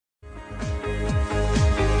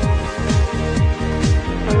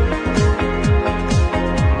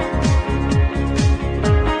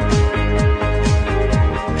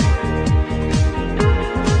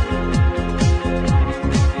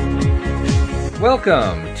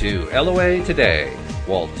Welcome to LOA Today.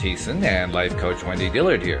 Walt Thiessen and life coach Wendy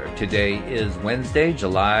Dillard here. Today is Wednesday,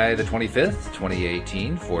 July the 25th,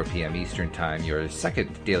 2018, 4 p.m. Eastern Time, your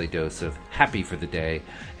second daily dose of happy for the day.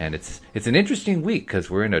 And it's an interesting week because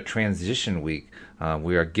we're in a transition week.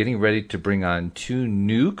 We are getting ready to bring on two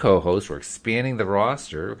new co-hosts. We're expanding the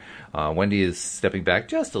roster. Wendy is stepping back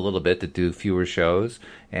just a little bit to do fewer shows.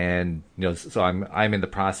 And, so I'm in the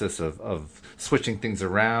process of switching things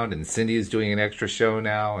around, and Cindy is doing an extra show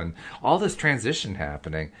now, and all this transition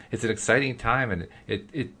happening. It's an exciting time, and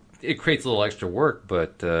it creates a little extra work,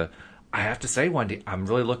 but I have to say, Wendy, I'm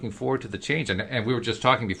really looking forward to the change. And we were just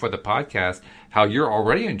talking before the podcast how you're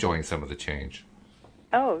already enjoying some of the change.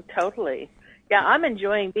 Oh, totally. Yeah, I'm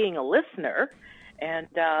enjoying being a listener, and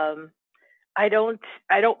I don't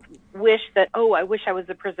wish that, I wish I was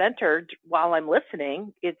a presenter while I'm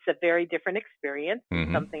listening. It's a very different experience.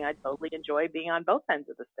 Mm-hmm. Something I totally enjoy, being on both ends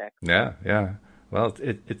of the stick. Yeah. Well,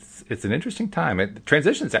 it's an interesting time.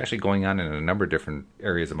 Transition is actually going on in a number of different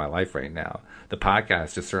areas of my life right now. The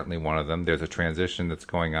podcast is certainly one of them. There's a transition that's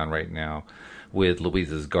going on right now with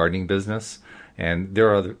Louisa's gardening business. And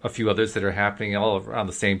there are a few others that are happening all around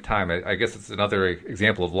the same time. I guess it's another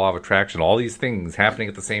example of law of attraction. All these things happening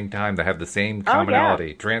at the same time that have the same commonality.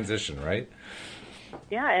 Yeah. Transition, right?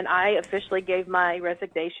 Yeah, and I officially gave my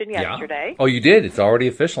resignation yesterday. Yeah. Oh, you did? It's already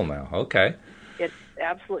official now. Okay. It's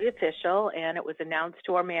absolutely official, and it was announced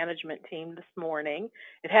to our management team this morning.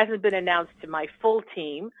 It hasn't been announced to my full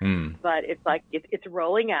team, but it's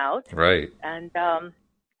rolling out. Right. And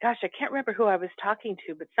gosh, I can't remember who I was talking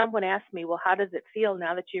to, but someone asked me, well, how does it feel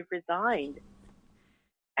now that you've resigned?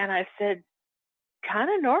 And I said, kind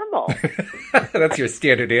of normal. That's your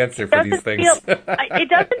standard answer for these things. It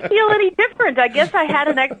doesn't feel any different. I guess I had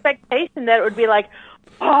an expectation that it would be like,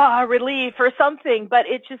 relief or something. But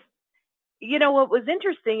it just, what was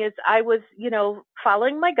interesting is I was,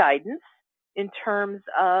 following my guidance in terms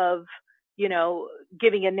of,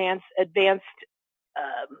 giving advanced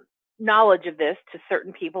knowledge of this to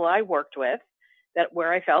certain people I worked with,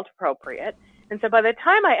 where I felt appropriate. And so by the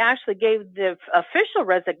time I actually gave the official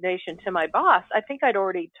resignation to my boss, I think I'd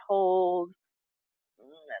already told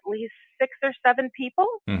at least 6 or 7 people.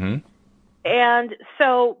 Mm-hmm. And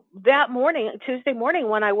so that morning, Tuesday morning,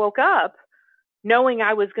 when I woke up, knowing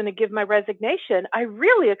I was going to give my resignation, I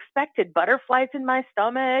really expected butterflies in my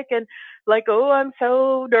stomach and I'm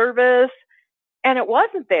so nervous. And it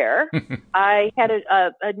wasn't there. I had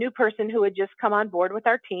a new person who had just come on board with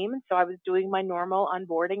our team. And so I was doing my normal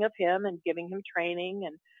onboarding of him and giving him training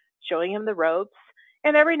and showing him the ropes.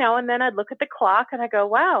 And every now and then I'd look at the clock and I go,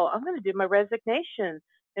 wow, I'm going to do my resignation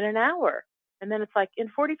in an hour. And then it's like in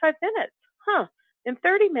 45 minutes, in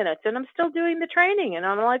 30 minutes. And I'm still doing the training. And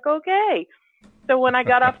I'm like, okay. So when I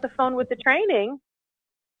got off the phone with the training,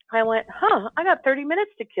 I went, I got 30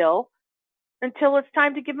 minutes to kill until it's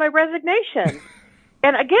time to give my resignation.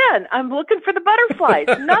 And again, I'm looking for the butterflies,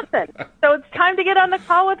 nothing. So it's time to get on the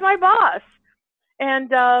call with my boss.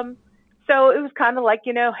 And so it was kind of like,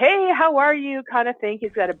 hey, how are you kind of thing.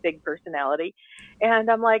 He's got a big personality.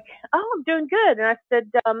 And I'm like, I'm doing good. And I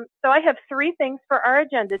said, so I have 3 things for our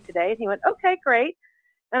agenda today. And he went, okay, great.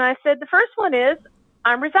 And I said, the first one is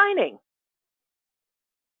I'm resigning.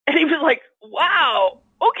 And he was like, wow.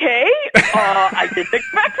 Okay, I didn't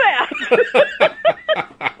expect that.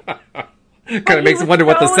 Kind of makes me wonder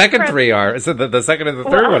what the second 3 are. So the second and the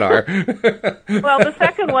third one are. Well, the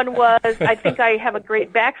second one was, I think I have a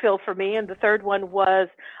great backfill for me. And the third one was,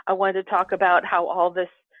 I wanted to talk about how all this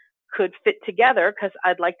could fit together because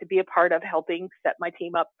I'd like to be a part of helping set my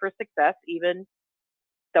team up for success, even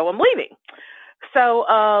though I'm leaving. So,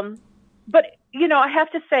 but, I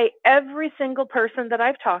have to say every single person that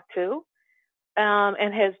I've talked to,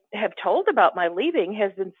 and have told about my leaving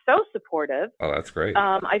has been so supportive. Oh, that's great.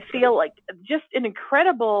 I feel like just an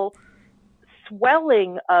incredible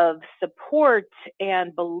swelling of support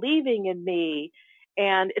and believing in me.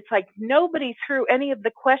 And it's like nobody threw any of the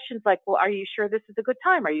questions like, well, are you sure this is a good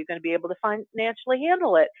time? Are you going to be able to financially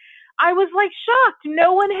handle it? I was like shocked.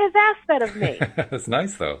 No one has asked that of me. That's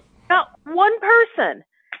nice though. Not one person.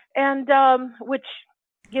 And, which,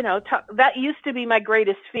 that used to be my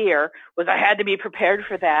greatest fear was I had to be prepared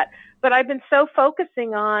for that. But I've been so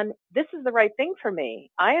focusing on this is the right thing for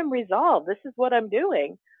me. I am resolved. This is what I'm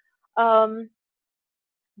doing. That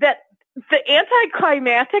the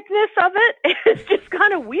anticlimacticness of it is just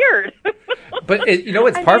kind of weird. But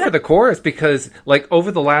it's I par mean, for the course because, like,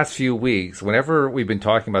 over the last few weeks, whenever we've been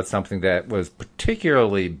talking about something that was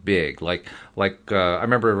particularly big, I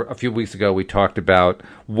remember a few weeks ago we talked about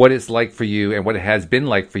what it's like for you and what it has been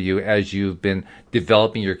like for you as you've been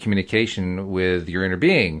developing your communication with your inner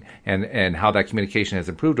being, and how that communication has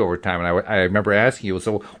improved over time. And I remember asking you,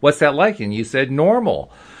 so what's that like? And you said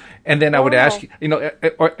normal. And then I would ask normal.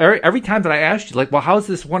 you, every time that I asked you, like, well, how's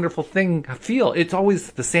this wonderful thing feel? It's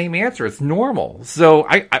always the same answer. It's normal. So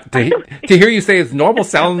to hear you say it's normal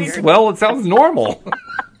sounds, well, it sounds normal.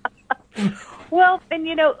 Well, and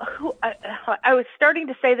I was starting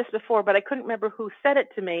to say this before, but I couldn't remember who said it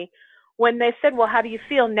to me when they said, well, how do you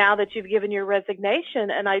feel now that you've given your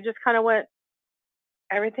resignation? And I just kind of went,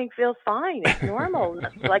 everything feels fine. It's normal.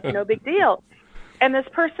 Like no big deal. And this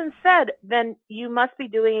person said, then you must be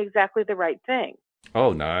doing exactly the right thing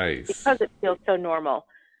Oh, nice. because it feels so normal.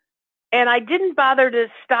 And I didn't bother to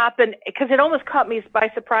stop, and because it almost caught me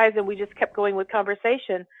by surprise, and we just kept going with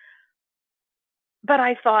conversation. But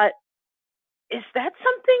I thought, is that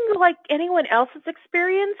something like anyone else has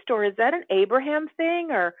experienced, or is that an Abraham thing?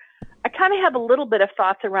 Or I kind of have a little bit of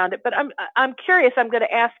thoughts around it, but I'm curious. I'm going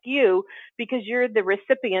to ask you because you're the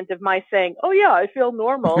recipient of my saying, "Oh yeah, I feel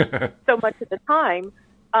normal" so much of the time.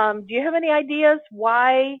 Do you have any ideas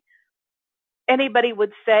why anybody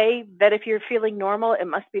would say that if you're feeling normal, it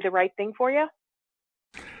must be the right thing for you?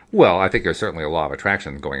 Well, I think there's certainly a law of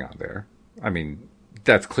attraction going on there. I mean,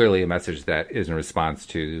 that's clearly a message that is in response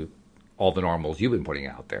to all the normals you've been putting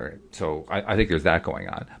out there. So I think there's that going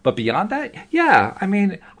on. But beyond that, yeah, I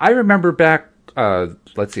mean, I remember back,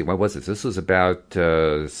 let's see, when was this? This was about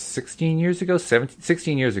 16 years ago,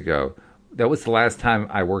 16 years ago. That was the last time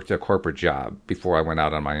I worked a corporate job before I went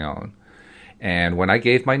out on my own. And when I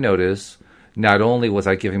gave my notice, not only was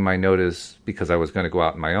I giving my notice because I was going to go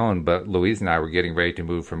out on my own, but Louise and I were getting ready to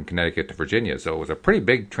move from Connecticut to Virginia. So it was a pretty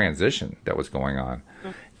big transition that was going on.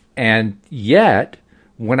 And yet,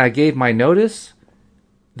 when I gave my notice,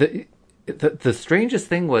 the strangest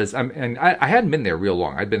thing was, and I hadn't been there real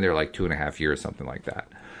long. I'd been there like 2.5 years, something like that.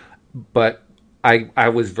 But I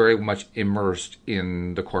was very much immersed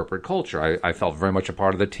in the corporate culture. I felt very much a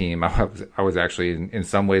part of the team. I was actually, in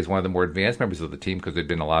some ways, one of the more advanced members of the team because there'd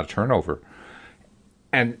been a lot of turnover.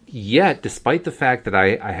 And yet, despite the fact that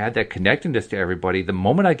I had that connectedness to everybody, the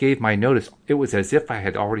moment I gave my notice, it was as if I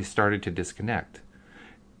had already started to disconnect.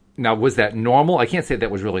 Now, was that normal? I can't say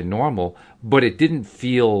that was really normal, but it didn't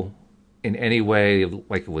feel in any way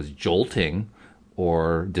like it was jolting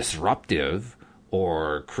or disruptive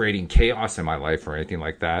or creating chaos in my life or anything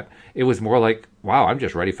like that. It was more like, wow, I'm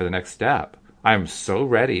just ready for the next step. I'm so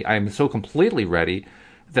ready. I'm so completely ready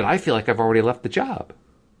that I feel like I've already left the job.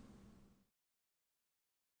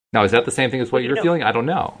 Now, is that the same thing as what Well, you're feeling? I don't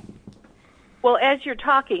know. well, as you're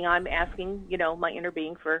talking, I'm asking, my inner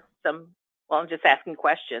being for I'm just asking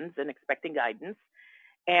questions and expecting guidance.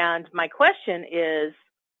 And my question is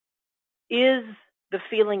the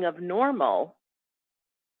feeling of normal,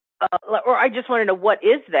 or I just want to know what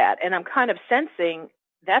is that? And I'm kind of sensing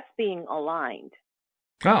that's being aligned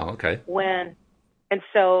Oh, okay. and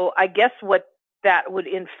so I guess what that would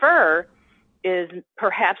infer is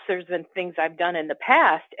perhaps there's been things I've done in the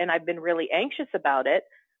past and I've been really anxious about it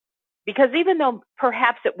because even though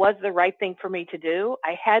perhaps it was the right thing for me to do,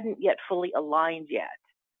 I hadn't yet fully aligned yet.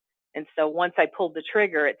 And so once I pulled the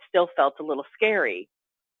trigger, it still felt a little scary,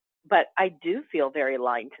 but I do feel very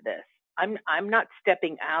aligned to this. I'm not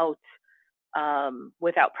stepping out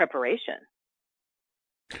without preparation.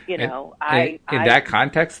 And, and I in I that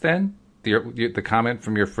context, then the comment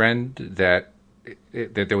from your friend that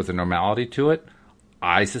there was a normality to it,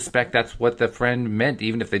 I suspect that's what the friend meant,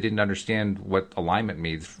 even if they didn't understand what alignment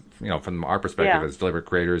means. From our perspective yeah as deliberate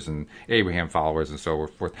creators and Abraham followers and so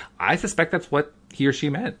forth, I suspect that's what he or she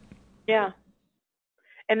meant. yeah,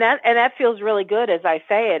 and that feels really good as I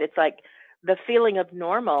say it. It's like the feeling of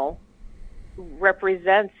normal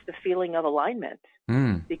represents the feeling of alignment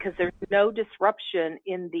Mm, because there's no disruption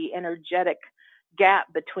in the energetic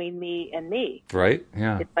gap between me and me. right?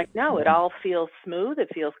 Yeah. It's like, no, it all feels smooth. It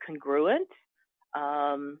feels congruent.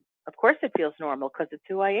 Of course it feels normal because it's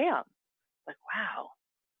who I am. Like, wow,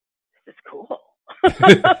 this is cool.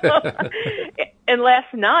 And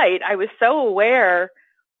last night I was so aware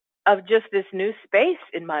of just this new space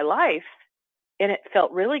in my life and it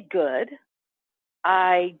felt really good.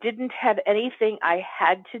 I didn't have anything I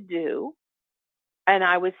had to do. And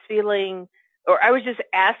I was feeling, or I was just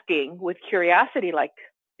asking with curiosity, like,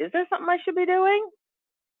 is there something I should be doing?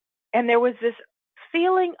 And there was this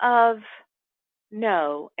feeling of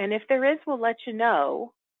no. And if there is, we'll let you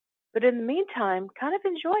know. But in the meantime, kind of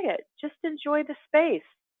enjoy it. Just enjoy the space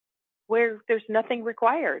where there's nothing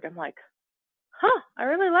required. I'm like, huh, I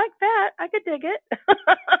really like that. I could dig it.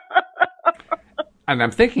 And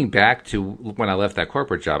I'm thinking back to when I left that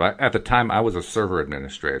corporate job. At the time, I was a server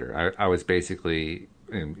administrator. I was basically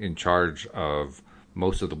in charge of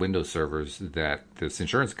most of the Windows servers that this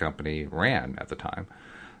insurance company ran at the time.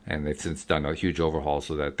 And they've since done a huge overhaul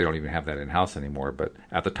so that they don't even have that in-house anymore. But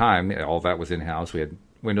at the time, all that was in-house. We had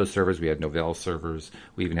Windows servers, we had Novell servers,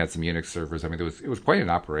 we even had some Unix servers. I mean, it was quite an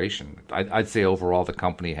operation. I'd say overall the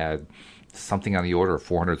company had something on the order of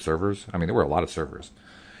 400 servers. I mean, there were a lot of servers.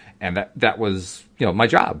 And that was, my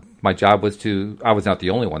job. My job was I was not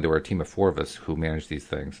the only one. There were a team of 4 of us who managed these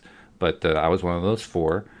things. But I was one of those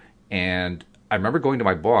 4. And I remember going to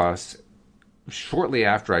my boss shortly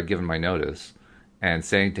after I'd given my notice and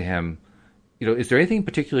saying to him, is there anything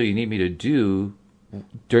particular you need me to do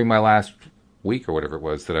during my last week or whatever it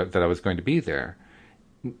was that I was going to be there?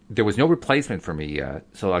 There was no replacement for me yet,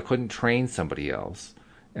 so I couldn't train somebody else.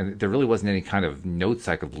 And there really wasn't any kind of notes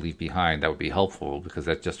I could leave behind that would be helpful because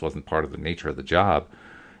that just wasn't part of the nature of the job.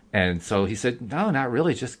 And so he said, no, not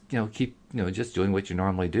really. Just, keep, just doing what you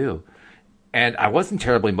normally do. And I wasn't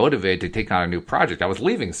terribly motivated to take on a new project. I was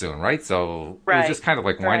leaving soon, right? So it was just kind of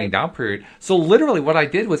like winding down period. So literally what I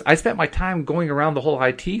did was I spent my time going around the whole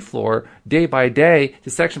IT floor day by day,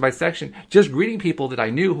 just section by section, just greeting people that I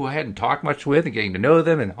knew who I hadn't talked much with and getting to know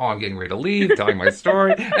them and, I'm getting ready to leave, telling my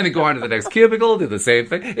story, and then go on to the next cubicle, do the same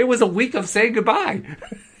thing. It was a week of saying goodbye.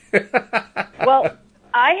 Well,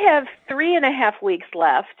 I have 3.5 weeks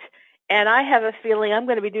left, and I have a feeling I'm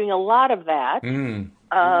going to be doing a lot of that.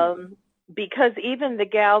 Because even the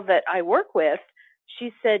gal that I work with,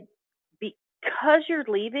 she said, because you're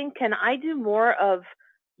leaving, can I do more of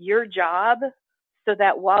your job so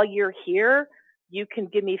that while you're here, you can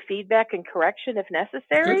give me feedback and correction if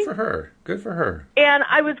necessary? Good for her. Good for her. And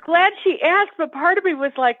I was glad she asked, but part of me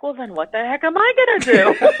was like, well, then what the heck am I going to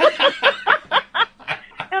do?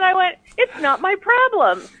 And I went, it's not my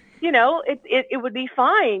problem. It would be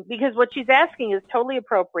fine because what she's asking is totally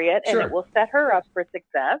appropriate and it will set her up for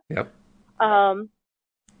success. Yep. And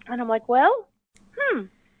I'm like, well,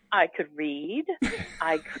 I could read.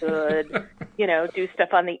 I could, do stuff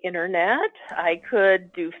on the internet. I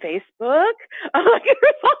could do Facebook. I'm like,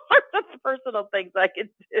 there's all sorts of personal things I could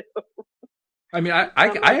do. I mean, I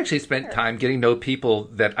actually spent time getting to know people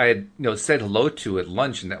that I had, said hello to at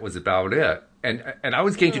lunch, and that was about it. And I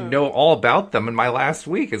was getting to know all about them in my last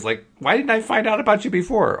week. It's like, why didn't I find out about you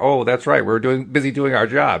before? Oh, that's right. We were busy doing our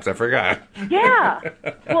jobs. I forgot. Yeah.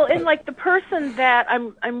 Well, and like the person that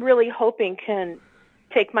I'm really hoping can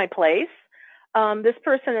take my place, this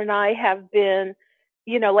person and I have been,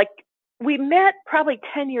 we met probably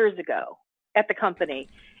 10 years ago at the company,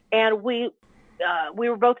 and we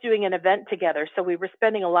were both doing an event together. So we were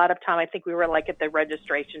spending a lot of time. I think we were like at the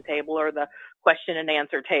registration table or the question and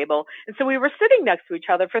answer table. And so we were sitting next to each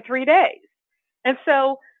other for 3 days. And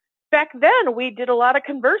so back then we did a lot of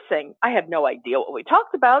conversing. I have no idea what we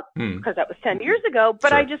talked about because that was 10 years ago,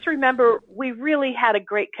 but I just remember we really had a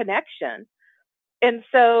great connection. And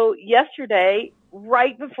so yesterday,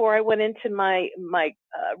 right before I went into my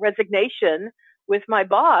resignation with my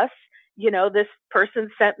boss, this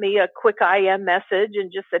person sent me a quick IM message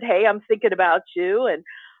and just said, hey, I'm thinking about you. And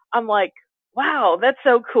I'm like, wow, that's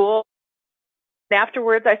so cool. And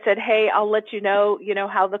afterwards I said, hey, I'll let you know,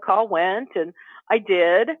 how the call went. And I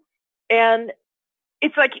did. And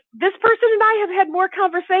it's like this person and I have had more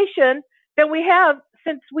conversation than we have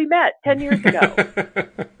since we met 10 years ago.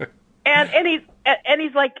 And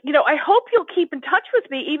he's like, I hope you'll keep in touch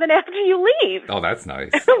with me even after you leave. Oh, that's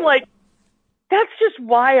nice. And I'm like, that's just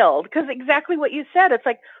wild because exactly what you said. It's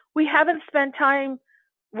like we haven't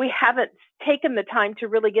taken the time to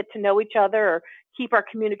really get to know each other or keep our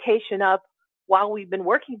communication up while we've been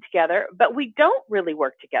working together, but we don't really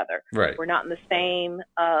work together. Right. We're not in the same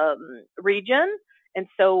region, and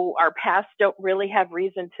so our paths don't really have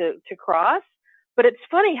reason to cross. But it's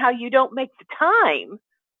funny how you don't make the time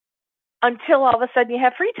until all of a sudden you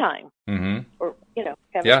have free time or,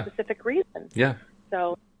 have a specific reason. Yeah.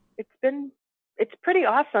 So it's pretty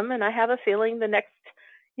awesome. And I have a feeling the next,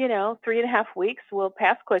 3.5 weeks will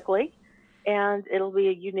pass quickly and it'll be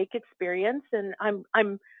a unique experience. And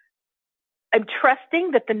I'm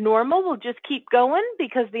trusting that the normal will just keep going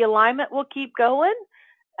because the alignment will keep going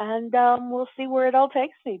and we'll see where it all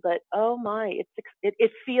takes me. But oh my,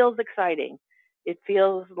 it feels exciting. It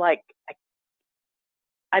feels like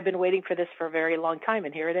I've been waiting for this for a very long time,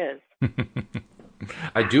 and here it is.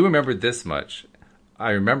 I do remember this much.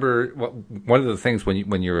 I remember one of the things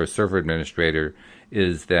when you're a server administrator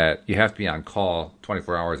is that you have to be on call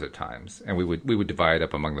 24 hours at times, and we would divide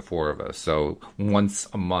up among the four of us. So once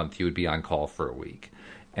a month, you would be on call for a week,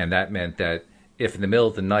 and that meant that if in the middle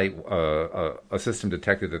of the night a system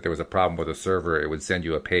detected that there was a problem with a server, it would send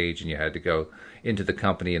you a page, and you had to go into the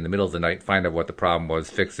company in the middle of the night, find out what the problem was,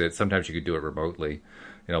 fix it. Sometimes you could do it remotely,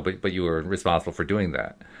 but you were responsible for doing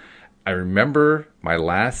that. I remember my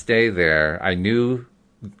last day there. I knew,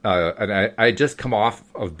 and I had just come off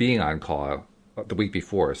of being on call the week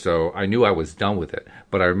before, so I knew I was done with it.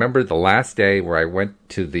 But I remember the last day where I went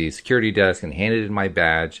to the security desk and handed in my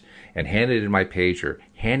badge and handed in my pager.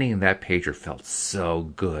 Handing in that pager felt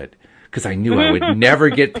so good because I knew I would never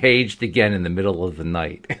get paged again in the middle of the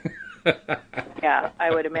night. Yeah, I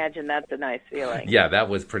would imagine that's a nice feeling. Yeah, that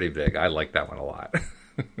was pretty big. I like that one a lot.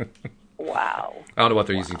 Wow. I don't know what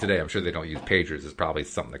they're using today. I'm sure they don't use pagers. It's probably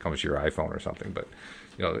something that comes to your iPhone or something. But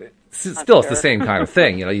it's the same kind of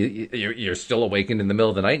thing. You're still awakened in the middle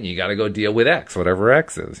of the night, and you got to go deal with X, whatever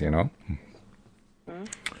X is. Mm-hmm.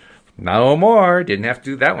 No more. Didn't have to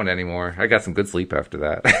do that one anymore. I got some good sleep after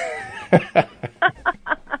that.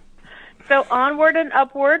 So onward and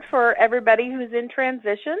upward for everybody who's in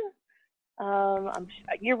transition.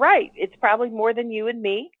 You're right. It's probably more than you and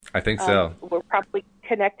me. I think so. We're probably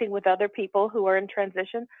connecting with other people who are in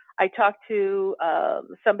transition. I talked to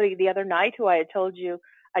somebody the other night who I had told you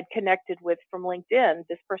I'd connected with from LinkedIn.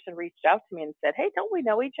 This person reached out to me and said, "Hey, don't we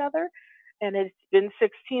know each other?" And it's been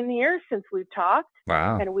 16 years since we've talked.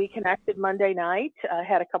 Wow. And we connected Monday night,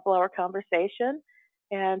 had a couple-hour conversation,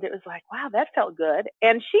 and it was like, wow, that felt good.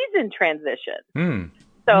 And she's in transition.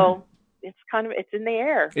 So it's in the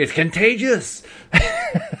air. It's contagious. It's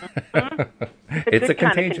a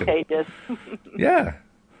contagion. Kind of contagious. Yeah,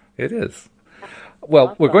 it is. Well,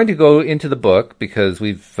 awesome. We're going to go into the book because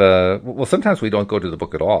sometimes we don't go to the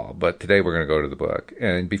book at all, but today we're going to go to the book.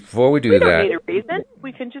 And before we do that... We don't need a reason.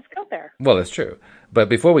 We can just go there. Well, that's true. But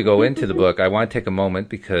before we go into the book, I want to take a moment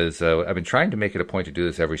because I've been trying to make it a point to do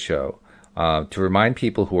this every show. To remind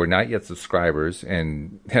people who are not yet subscribers,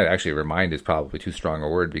 and actually remind is probably too strong a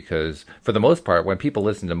word because for the most part, when people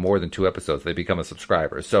listen to more than 2 episodes, they become a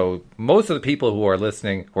subscriber. So most of the people who are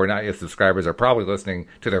listening who are not yet subscribers are probably listening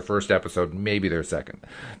to their first episode, maybe their second,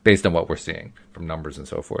 based on what we're seeing from numbers and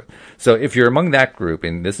so forth. So if you're among that group,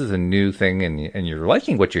 and this is a new thing, and you're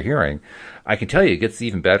liking what you're hearing, I can tell you it gets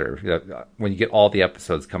even better. When you get all the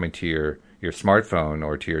episodes coming to your smartphone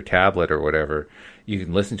or to your tablet or whatever, you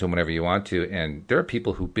can listen to them whenever you want to, and there are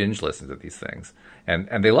people who binge listen to these things,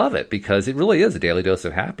 and they love it because it really is a daily dose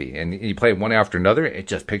of happy. And you play one after another, it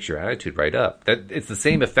just picks your attitude right up. It's the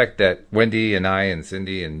same effect that Wendy and I and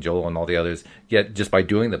Cindy and Joel and all the others get just by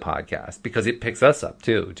doing the podcast, because it picks us up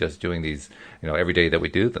too, just doing these, every day that we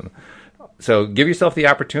do them. So give yourself the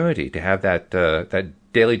opportunity to have that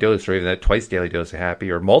daily dose, or even that twice daily dose of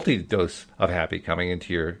happy, or multi-dose of happy coming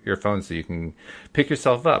into your phone, so you can pick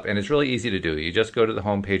yourself up. And it's really easy to do. You just go to the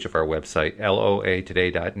homepage of our website,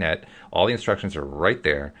 loatoday.net. All the instructions are right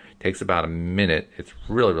there. It takes about a minute. It's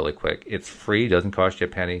really, really quick. It's free. Doesn't cost you a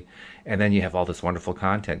penny. And then you have all this wonderful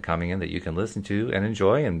content coming in that you can listen to and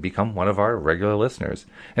enjoy and become one of our regular listeners.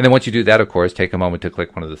 And then once you do that, of course, take a moment to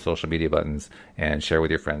click one of the social media buttons and share with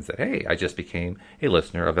your friends that, hey, I just became a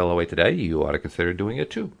listener of LOA Today. You ought to consider doing it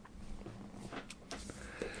too.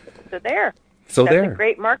 That's there. A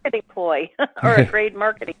great marketing ploy or a great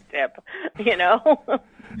marketing tip,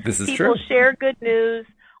 This is People true. share good news.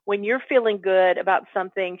 When you're feeling good about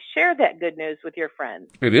something, share that good news with your friends.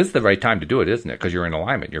 It is the right time to do it, isn't it? Because you're in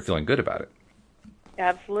alignment. You're feeling good about it.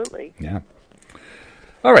 Absolutely. Yeah.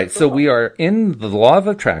 All right. So we are in The Law of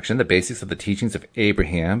Attraction, the Basics of the Teachings of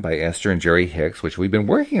Abraham by Esther and Jerry Hicks, which we've been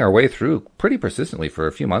working our way through pretty persistently for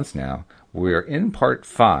a few months now. We're in part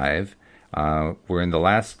 5. We're in the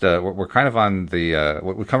last, we're kind of on the,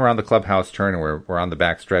 we come around the clubhouse turn, and we're on the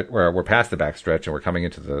back stretch, we're past the back stretch, and we're coming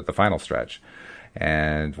into the final stretch.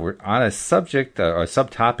 And we're on a subject, or a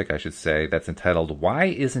subtopic, I should say, that's entitled, Why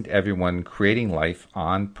Isn't Everyone Creating Life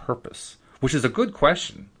on Purpose? Which is a good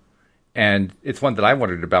question. And it's one that I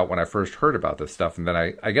wondered about when I first heard about this stuff. And then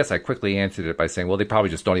I guess I quickly answered it by saying, well, they probably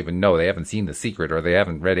just don't even know. They haven't seen The Secret, or they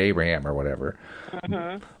haven't read Abraham or whatever.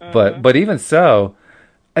 But even so,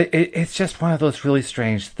 it's just one of those really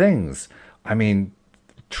strange things. I mean,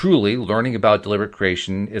 truly, learning about deliberate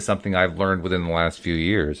creation is something I've learned within the last few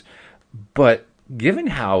years. But given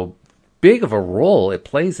how big of a role it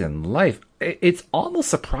plays in life, it's almost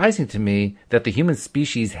surprising to me that the human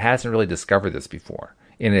species hasn't really discovered this before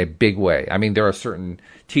in a big way. I mean, there are certain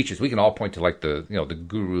teachers. We can all point to like the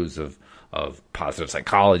gurus of of positive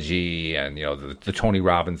psychology and, the Tony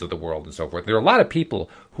Robbins of the world and so forth. There are a lot of people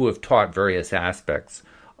who have taught various aspects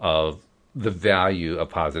of the value of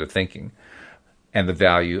positive thinking and the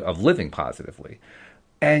value of living positively.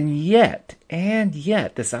 And yet,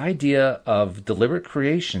 this idea of deliberate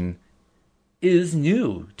creation is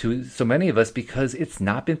new to so many of us because it's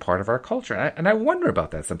not been part of our culture. And I wonder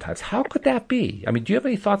about that sometimes. How could that be? I mean, do you have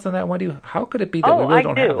any thoughts on that, Wendy? How could it be that we really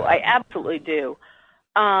don't have that? I absolutely do.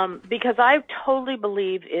 Because I totally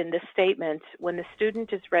believe in the statement, when the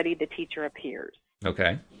student is ready, the teacher appears.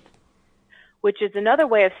 Okay. Which is another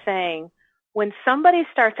way of saying, when somebody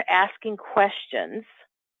starts asking questions,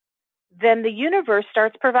 then the universe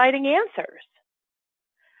starts providing answers.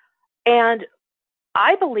 And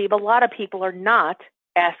I believe a lot of people are not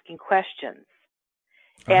asking questions.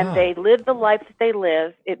 And they live the life that they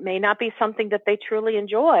live. It may not be something that they truly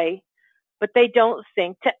enjoy, but they don't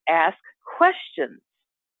think to ask questions.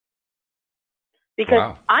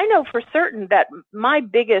 Because I know for certain that my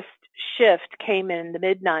biggest shift came in the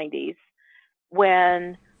mid-90s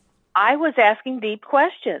when I was asking deep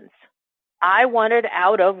questions. I wanted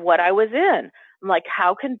out of what I was in. I'm like,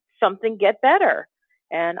 how can something get better?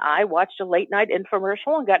 And I watched a late night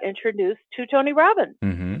infomercial and got introduced to Tony Robbins.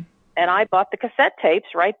 Mm-hmm. And I bought the cassette tapes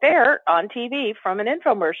right there on TV from an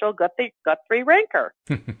infomercial, gut-free rancor.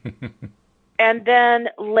 And then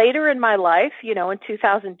later in my life, in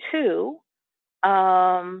 2002,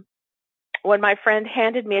 when my friend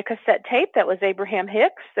handed me a cassette tape that was Abraham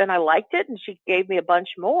Hicks, and I liked it, and she gave me a bunch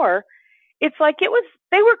more, it's like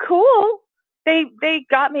they were cool. They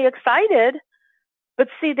got me excited, but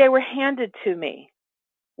see, they were handed to me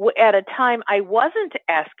at a time I wasn't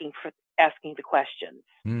asking the questions.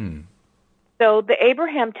 So the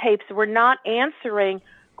Abraham tapes were not answering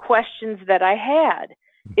questions that I had.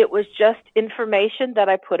 It was just information that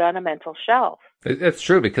I put on a mental shelf. It's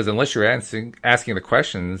true, because unless you're asking the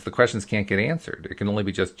questions can't get answered. It can only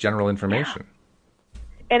be just general information. Yeah.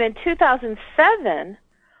 And in 2007,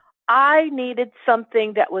 I needed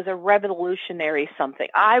something that was a revolutionary something.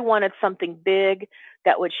 I wanted something big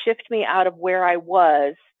that would shift me out of where I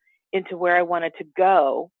was into where I wanted to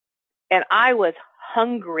go. And I was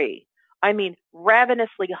hungry. I mean,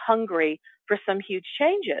 ravenously hungry for some huge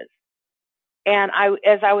changes. And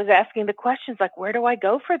as I was asking the questions, like, where do I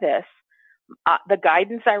go for this? The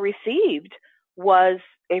guidance I received was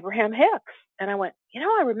Abraham Hicks. And I went,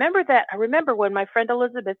 I remember that. I remember when my friend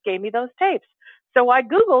Elizabeth gave me those tapes. So I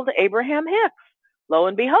Googled Abraham Hicks. Lo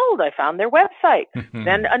and behold, I found their website.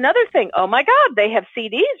 Then another thing, oh my God, they have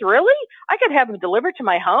CDs, really? I could have them delivered to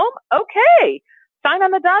my home? Okay. Sign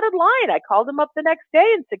on the dotted line. I called them up the next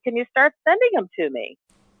day and said, can you start sending them to me?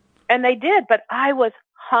 And they did, but I was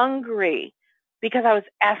hungry because I was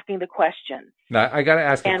asking the questions. Now, I got to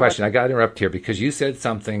ask a question. I got to interrupt here because you said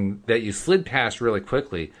something that you slid past really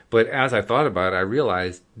quickly, but as I thought about it, I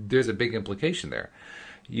realized there's a big implication there.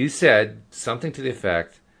 You said something to the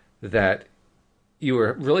effect that you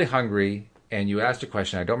were really hungry and you asked a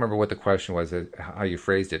question. I don't remember what the question was, how you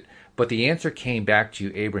phrased it, but the answer came back to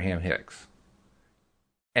you, Abraham Hicks.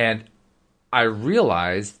 And I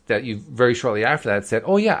realized that you very shortly after that said,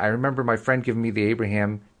 oh yeah, I remember my friend giving me the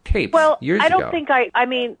Abraham tapes years ago. I don't think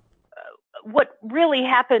what really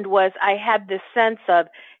happened was I had this sense of,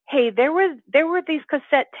 hey, there were these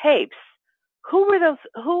cassette tapes. Who were those?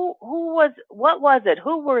 What was it?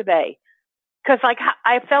 Who were they? Because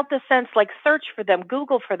I felt the sense, like, search for them,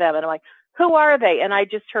 Google for them. And I'm like, who are they? And I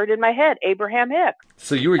just heard in my head, Abraham Hicks.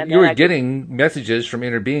 So you were getting messages from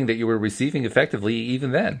inner being that you were receiving effectively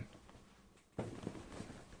even then.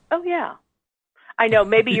 Oh, yeah. I know,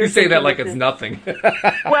 maybe you're you say that like it's nothing.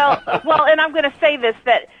 well, and I'm going to say this,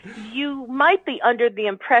 that you might be under the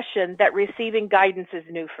impression that receiving guidance is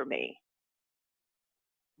new for me,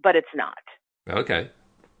 but it's not. Okay.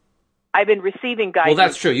 I've been receiving guidance. Well,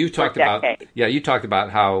 that's true. You talked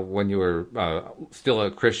about how when you were still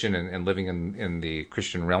a Christian and living in the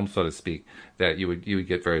Christian realm, so to speak, that you would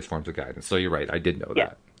get various forms of guidance. So you're right. I did know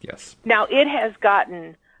that. Yes. Now, it has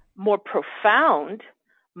gotten more profound.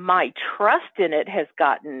 My trust in it has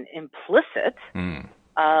gotten implicit.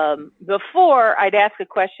 Before, I'd ask a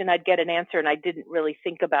question, I'd get an answer, and I didn't really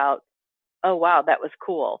think about, oh, wow, that was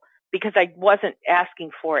cool, because I wasn't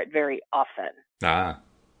asking for it very often.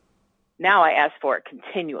 Now I ask for it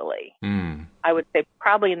continually. I would say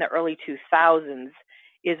probably in the early 2000s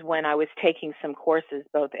is when I was taking some courses,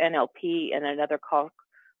 both NLP and another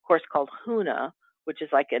course called Huna, which is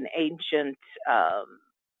like an ancient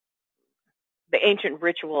the ancient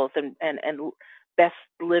rituals and best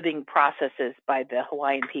living processes by the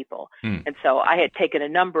Hawaiian people. And so I had taken a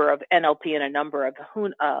number of NLP and a number of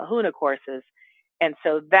Huna courses. And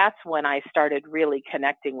so that's when I started really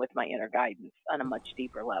connecting with my inner guidance on a much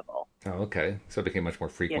deeper level. Oh, okay. So it became much more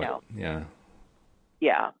You frequent. know, Yeah.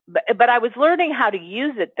 yeah. But I was learning how to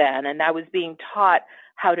use it then, and I was being taught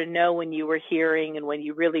how to know when you were hearing and when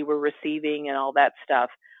you really were receiving and all that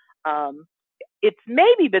stuff. Um, it's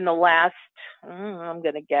maybe been the last, I'm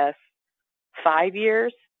going to guess, 5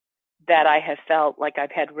 years that I have felt like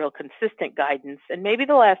I've had real consistent guidance, and maybe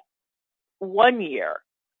the last 1 year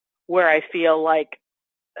where I feel like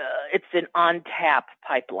it's an on tap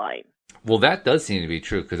pipeline. Well, that does seem to be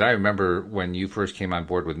true because I remember when you first came on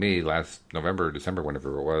board with me last November, December,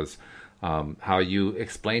 whenever it was, how you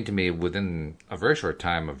explained to me within a very short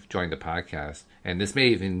time of joining the podcast, and this may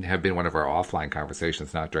even have been one of our offline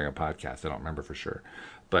conversations, not during a podcast. I don't remember for sure.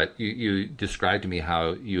 But you described to me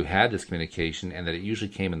how you had this communication and that it usually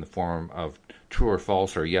came in the form of true or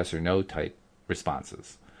false or yes or no type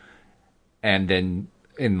responses. And then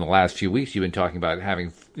in the last few weeks, you've been talking about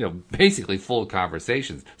having, basically full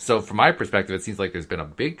conversations. So from my perspective, it seems like there's been a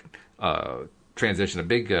big transition, a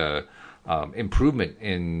big improvement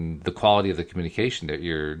in the quality of the communication that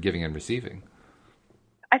you're giving and receiving.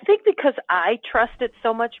 I think because I trust it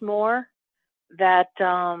so much more that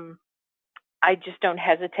I just don't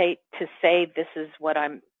hesitate to say this is what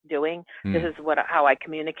I'm doing. This is how I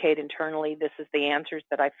communicate internally. This is the answers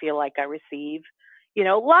that I feel like I receive.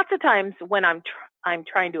 Lots of times when I'm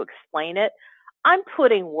trying to explain it, I'm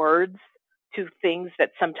putting words to things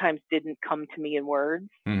that sometimes didn't come to me in words.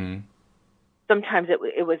 Mm-hmm. Sometimes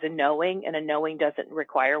it was a knowing, and a knowing doesn't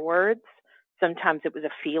require words. Sometimes it was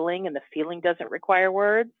a feeling, and the feeling doesn't require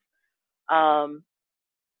words.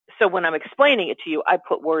 So when I'm explaining it to you, I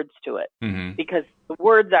put words to it because the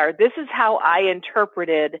words are, this is how I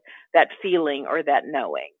interpreted that feeling or that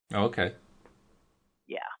knowing. Oh, okay.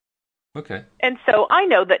 Yeah. Okay. And so I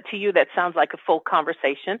know that to you that sounds like a full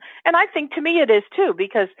conversation. And I think to me it is too,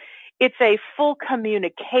 because it's a full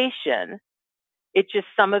communication. It just,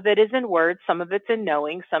 some of it is in words, some of it's in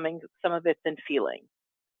knowing, some of it's in feeling.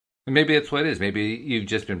 Maybe that's what it is. Maybe you've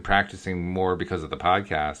just been practicing more because of the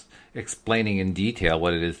podcast, explaining in detail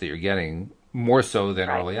what it is that you're getting more so than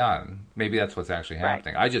early on. Maybe that's what's actually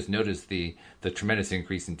happening. I just noticed the tremendous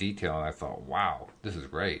increase in detail, and I thought, wow, this is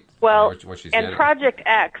great. Well, what she's and getting. Project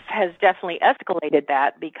X has definitely escalated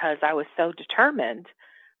that because I was so determined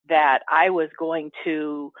that I was going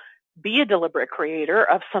to be a deliberate creator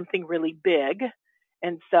of something really big.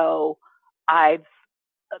 And so I've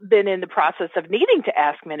been in the process of needing to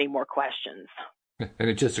ask many more questions. And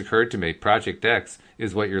it just occurred to me, Project X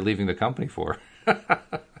is what you're leaving the company for.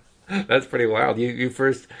 That's pretty wild. You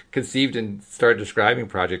first conceived and started describing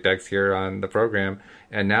Project X here on the program,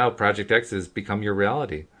 and now Project X has become your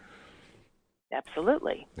reality.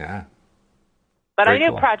 Absolutely. Yeah. But Very I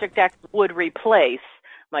knew cool. Project X would replace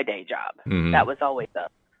my day job. Mm-hmm. That was always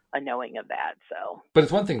a knowing of that. So, but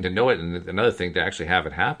it's one thing to know it, and another thing to actually have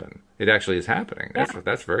it happen. It actually is happening. yeah.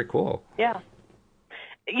 That's very cool. Yeah.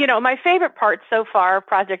 My favorite part so far of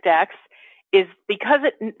Project X is because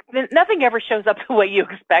nothing ever shows up the way you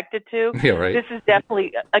expect it to. Yeah, right. This is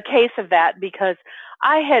definitely a case of that because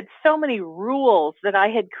I had so many rules that I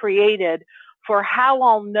had created for how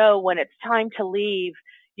I'll know when it's time to leave,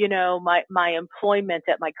 my employment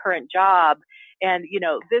at my current job. And,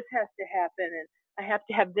 this has to happen, and I have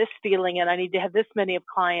to have this feeling, and I need to have this many of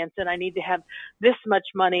clients, and I need to have this much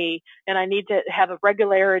money, and I need to have a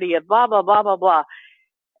regularity of blah, blah, blah, blah, blah.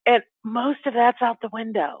 And most of that's out the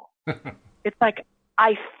window. It's like,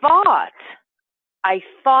 I thought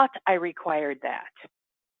I required that,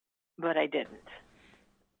 but I didn't.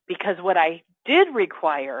 Because what I did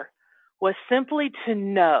require was simply to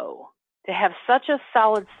know, to have such a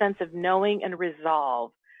solid sense of knowing and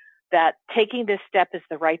resolve that taking this step is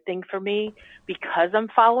the right thing for me because I'm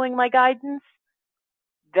following my guidance.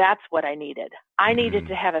 That's what I needed. I needed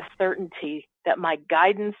to have a certainty that my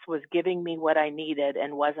guidance was giving me what I needed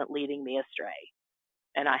and wasn't leading me astray.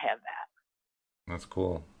 And I have that. That's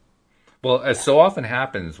cool. Well, as so often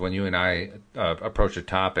happens when you and I approach a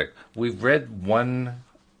topic, we've read one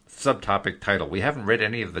subtopic title. We haven't read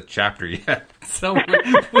any of the chapter yet, so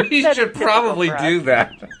we should probably do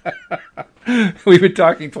that. We've been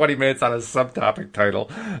talking 20 minutes on a subtopic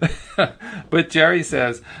title. But Jerry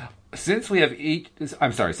says, since we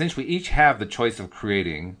each have the choice of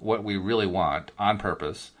creating what we really want on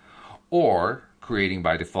purpose, or creating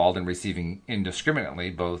by default and receiving indiscriminately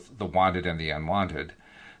both the wanted and the unwanted,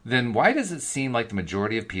 then why does it seem like the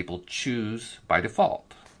majority of people choose by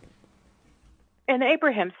default? And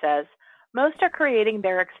Abraham says, most are creating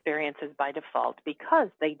their experiences by default because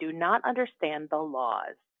they do not understand the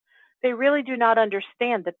laws. They really do not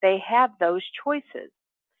understand that they have those choices.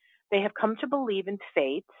 They have come to believe in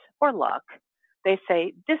fate or luck. They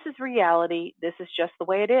say, this is reality, this is just the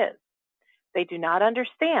way it is. They do not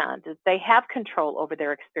understand that they have control over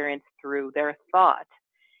their experience through their thought.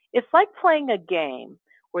 It's like playing a game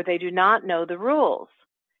where they do not know the rules.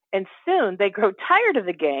 And soon they grow tired of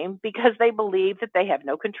the game because they believe that they have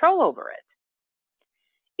no control over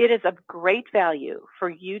it. It is of great value for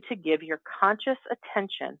you to give your conscious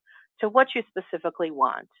attention to what you specifically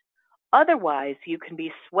want. Otherwise, you can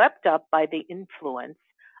be swept up by the influence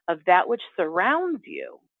of that which surrounds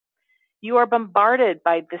you. You are bombarded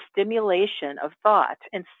by the stimulation of thought.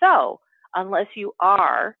 And so, unless you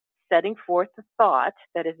are setting forth the thought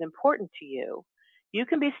that is important to you, you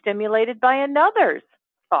can be stimulated by another's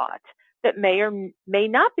thought that may or may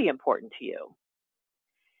not be important to you.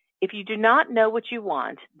 If you do not know what you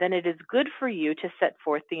want, then it is good for you to set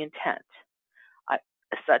forth the intent,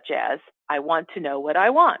 such as, I want to know what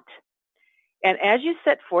I want. And as you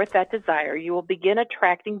set forth that desire, you will begin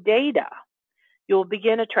attracting data. You will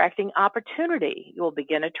begin attracting opportunity. You will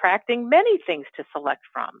begin attracting many things to select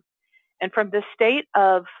from. And from the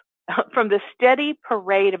steady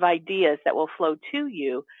parade of ideas that will flow to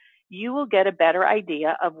you, you will get a better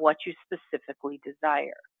idea of what you specifically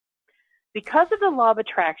desire. Because of the law of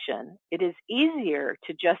attraction, it is easier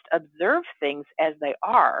to just observe things as they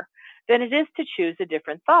are than it is to choose a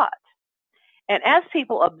different thought. And as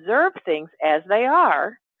people observe things as they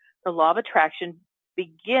are, the law of attraction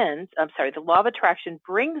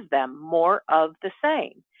brings them more of the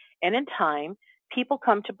same. And in time, people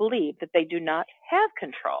come to believe that they do not have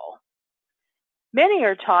control. Many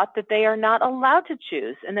are taught that they are not allowed to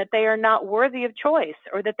choose and that they are not worthy of choice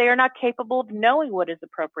or that they are not capable of knowing what is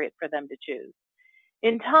appropriate for them to choose.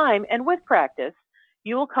 In time and with practice,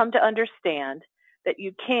 you will come to understand that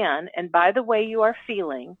you can, and by the way you are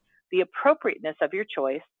feeling, the appropriateness of your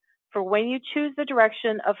choice, for when you choose the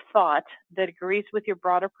direction of thought that agrees with your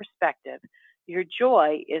broader perspective, your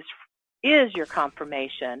joy is your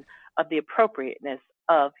confirmation of the appropriateness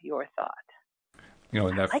of your thought. You know,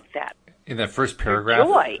 I like that. In that first paragraph,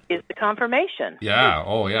 joy is the confirmation. Yeah.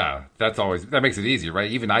 Oh, yeah. That makes it easy, right?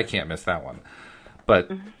 Even I can't miss that one. But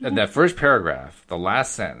in that first paragraph, the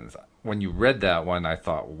last sentence, when you read that one, I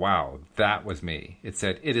thought, wow, that was me. It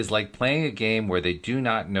said, it is like playing a game where they do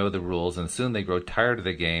not know the rules and soon they grow tired of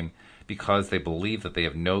the game because they believe that they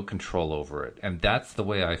have no control over it. And that's the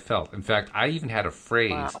way I felt. In fact, I even had a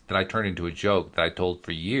phrase that I turned into a joke that I told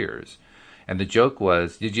for years. And the joke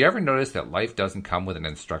was, did you ever notice that life doesn't come with an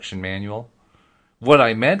instruction manual? What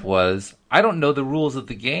I meant was, I don't know the rules of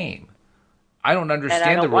the game. I don't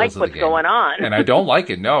understand the rules of the game. And I don't like what's going on. And I don't like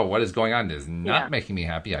it. No, what is going on is not making me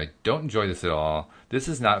happy. I don't enjoy this at all. This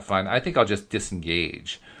is not fun. I think I'll just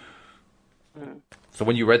disengage. So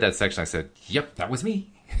when you read that section, I said, yep, that was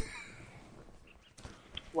me.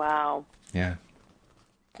 Wow. Yeah.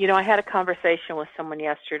 You know, I had a conversation with someone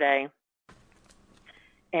yesterday,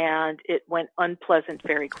 and it went unpleasant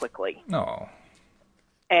very quickly. Oh.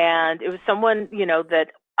 And it was someone, you know,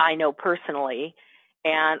 that I know personally,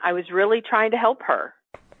 and I was really trying to help her.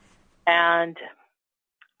 And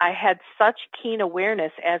I had such keen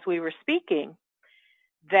awareness as we were speaking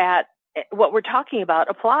that what we're talking about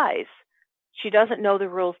applies. She doesn't know the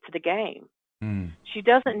rules to the game. She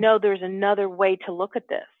doesn't know there's another way to look at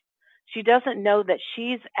this. She doesn't know that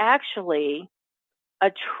she's actually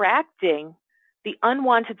attracting the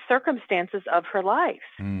unwanted circumstances of her life.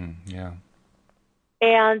 Yeah.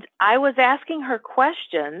 And I was asking her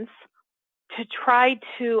questions to try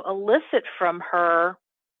to elicit from her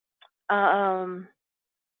some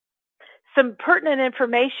pertinent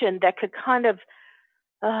information that could kind of,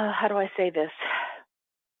 how do I say this?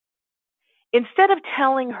 Instead of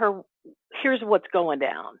telling her, here's what's going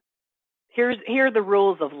down, here are the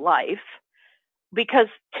rules of life, because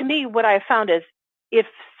to me what I found is if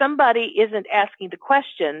somebody isn't asking the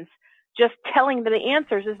questions, just telling them the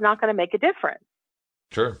answers is not going to make a difference.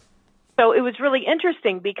 Sure. So it was really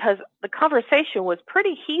interesting because the conversation was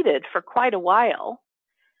pretty heated for quite a while.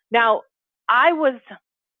 Now,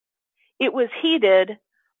 it was heated,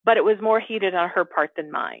 but it was more heated on her part than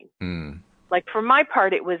mine. Like for my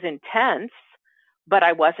part, it was intense, but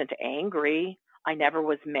I wasn't angry. I never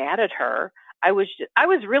was mad at her. I was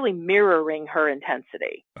really mirroring her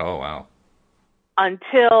intensity. Oh, wow.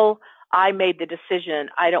 Until I made the decision,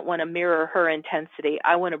 I don't want to mirror her intensity.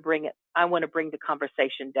 I want to bring the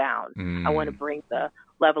conversation down. I want to bring the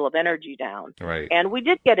level of energy down. Right. And we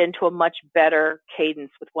did get into a much better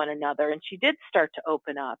cadence with one another, and she did start to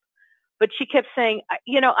open up. but she kept saying,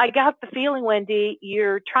 I got the feeling, Wendy,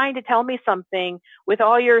 you're trying to tell me something with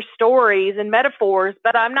all your stories and metaphors,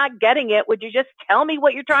 but I'm not getting it. Would you just tell me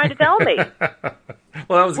what you're trying to tell me?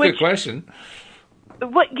 Well, that was a good question.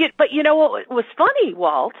 But you know what was funny,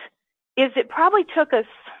 Walt, is it probably took us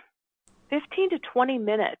 15 to 20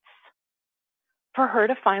 minutes for her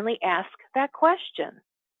to finally ask that question.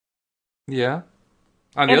 Yeah.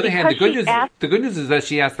 On the other hand, the good news is that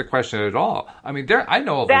she asked the question at all. I mean, I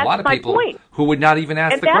know of a lot of people who would not even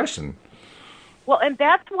ask the question. Well, and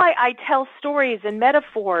that's why I tell stories and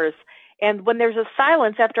metaphors. And when there's a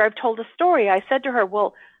silence after I've told a story, I said to her,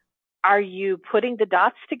 well, are you putting the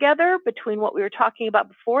dots together between what we were talking about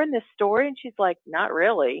before in this story? And she's like, not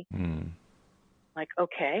really. Like,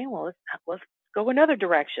 okay, well, let's go another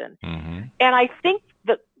direction. And I think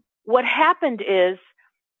that what happened is,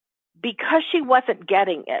 because she wasn't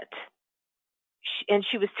getting it, and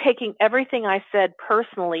she was taking everything I said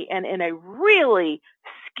personally and in a really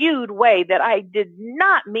skewed way that I did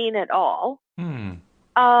not mean at all,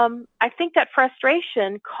 I think that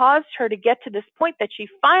frustration caused her to get to this point that she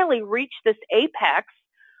finally reached this apex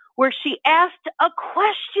where she asked a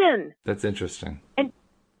question. That's interesting. And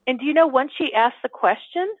do you know, once she asked the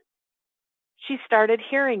question, she started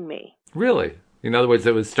hearing me. Really? In other words,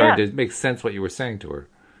 it was starting to make sense what you were saying to her.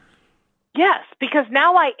 Yes, because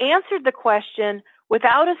now I answered the question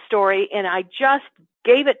without a story, and I just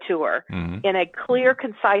gave it to her in a clear,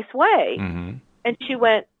 concise way. And she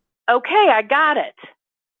went, okay, I got it.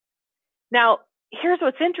 Now, here's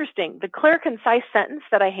what's interesting. The clear, concise sentence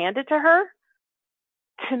that I handed to her,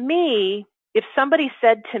 to me, if somebody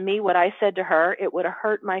said to me what I said to her, it would have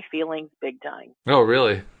hurt my feelings big time. Oh,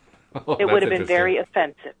 really? Oh, it would have been very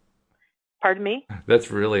offensive. Pardon me? That's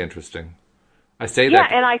really interesting. I say that.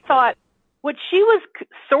 Yeah, and I thought, what she was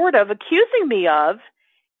sort of accusing me of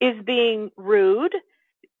is being rude,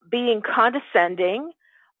 being condescending,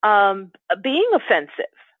 being offensive.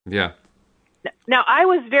 Yeah. Now, I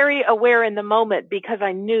was very aware in the moment because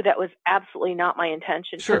I knew that was absolutely not my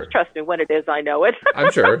intention. Sure. Trust me, when it is, I know it.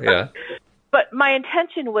 I'm sure, yeah. But my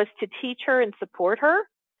intention was to teach her and support her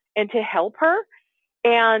and to help her.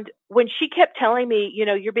 And when she kept telling me,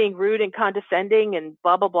 you're being rude and condescending and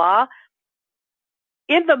blah, blah, blah,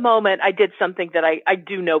 in the moment, I did something that I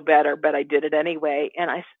do know better, but I did it anyway.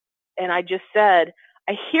 And I just said,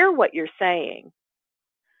 I hear what you're saying,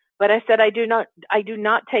 but I said, I do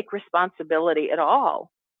not take responsibility at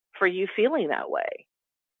all for you feeling that way.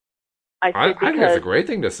 I think that's a great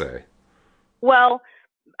thing to say. Well,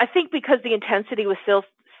 I think because the intensity was still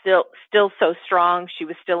so strong, she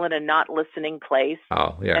was still in a not listening place.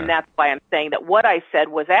 Oh, yeah. And that's why I'm saying that what I said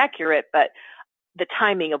was accurate, but the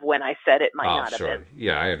timing of when I said it might not have been.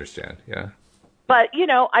 Yeah, I understand. Yeah. But,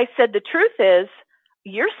 I said the truth is,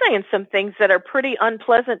 you're saying some things that are pretty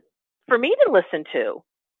unpleasant for me to listen to.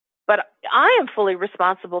 But I am fully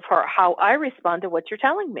responsible for how I respond to what you're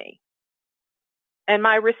telling me. And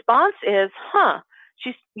my response is,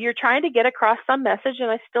 you're trying to get across some message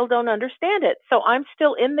and I still don't understand it. So I'm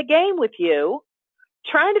still in the game with you,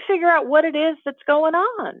 trying to figure out what it is that's going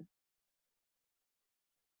on.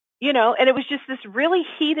 And it was just this really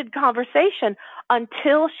heated conversation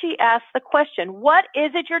until she asked the question, what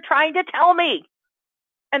is it you're trying to tell me?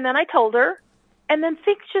 And then I told her, and then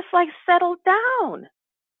things just settled down.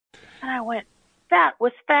 And I went, that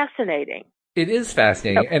was fascinating. It is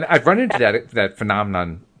fascinating. And I've run into that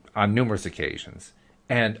phenomenon on numerous occasions.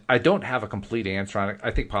 And I don't have a complete answer on it.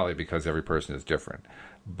 I think probably because every person is different.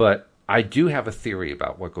 But I do have a theory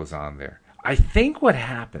about what goes on there. I think what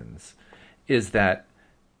happens is that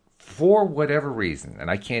for whatever reason,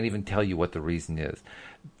 and I can't even tell you what the reason is,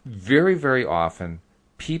 very, very often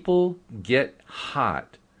people get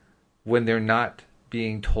hot when they're not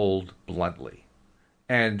being told bluntly.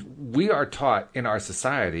 And we are taught in our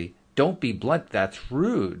society, don't be blunt, that's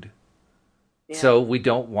rude. Yeah. So we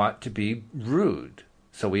don't want to be rude.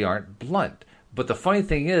 So we aren't blunt. But the funny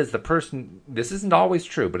thing is, this isn't always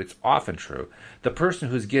true, but it's often true. The person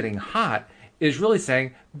who's getting hot is really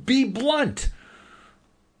saying, be blunt.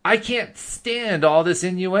 I can't stand all this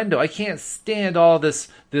innuendo. I can't stand all this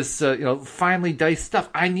finely diced stuff.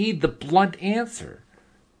 I need the blunt answer.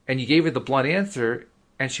 And you gave her the blunt answer,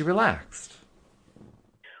 and she relaxed.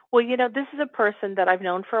 Well, this is a person that I've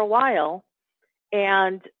known for a while,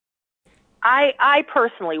 and I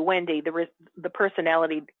personally, Wendy, the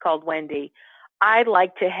personality called Wendy, I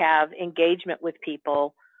like to have engagement with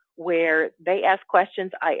people where they ask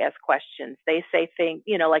questions, I ask questions. They say things,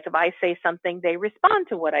 like if I say something, they respond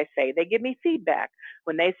to what I say. They give me feedback.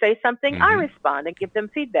 When they say something, I respond and give them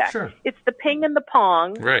feedback. Sure. It's the ping and the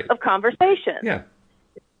pong of conversation. Yeah.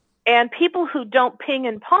 And people who don't ping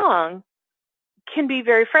and pong can be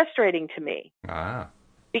very frustrating to me. Ah.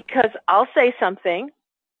 Because I'll say something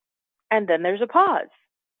and then there's a pause.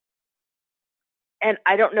 And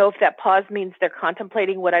I don't know if that pause means they're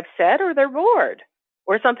contemplating what I've said or they're bored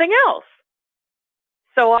or something else.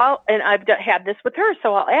 So I've had this with her,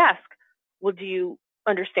 so I'll ask, well, do you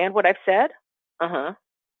understand what I've said? Uh-huh.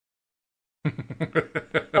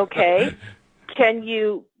 Okay. Can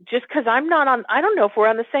you, just because I don't know if we're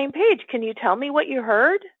on the same page, can you tell me what you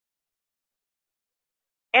heard?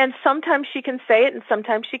 And sometimes she can say it and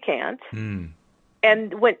sometimes she can't.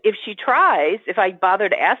 And if I bother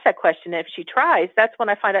to ask that question, if she tries, that's when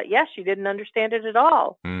I find out, yes, she didn't understand it at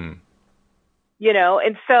all. You know,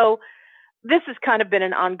 and so this has kind of been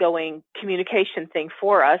an ongoing communication thing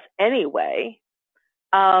for us anyway.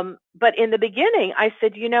 But in the beginning, I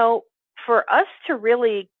said, you know, for us to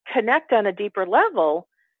really connect on a deeper level,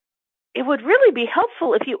 it would really be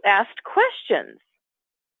helpful if you asked questions.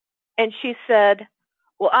 And she said,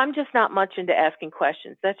 well, I'm just not much into asking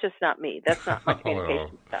questions. That's just not me. That's not my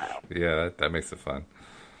communication style. Yeah, that makes it fun.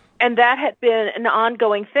 And that had been an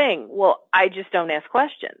ongoing thing. Well, I just don't ask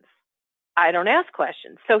questions. I don't ask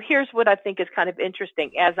questions. So here's what I think is kind of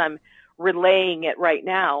interesting as I'm relaying it right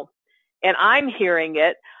now. And I'm hearing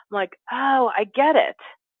it. I'm like, oh, I get it.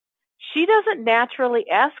 She doesn't naturally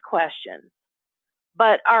ask questions.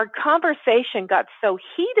 But our conversation got so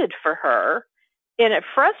heated for her and it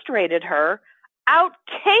frustrated her. Out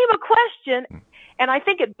came a question, and I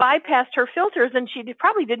think it bypassed her filters, and she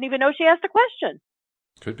probably didn't even know she asked a question.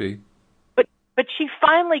 Could be. But she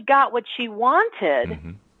finally got what she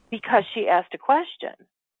wanted because she asked a question.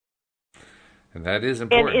 And that is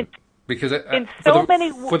important. Because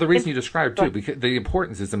for the reason you described, too, because the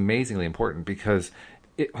importance is amazingly important because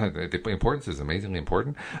the importance is amazingly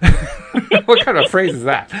important. What kind of phrase is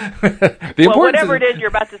that? Whatever it is you're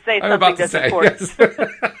about to say, something that's important. Yes.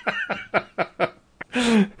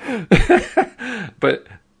 But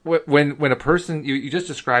when a person, you just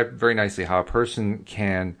described very nicely how a person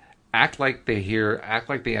can act like they hear, act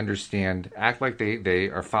like they understand, act like they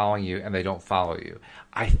are following you, and they don't follow you.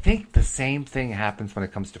 I think the same thing happens when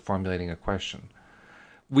it comes to formulating a question.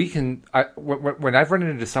 When I've run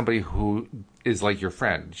into somebody who is like your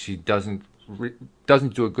friend, she doesn't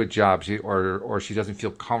do a good job, or she doesn't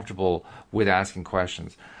feel comfortable with asking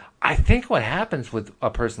questions. I think what happens with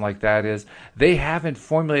a person like that is they haven't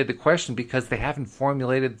formulated the question because they haven't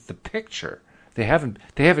formulated the picture. They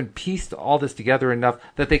haven't pieced all this together enough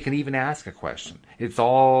that they can even ask a question. It's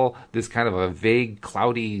all this kind of a vague,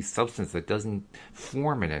 cloudy substance that doesn't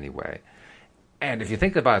form in any way. And if you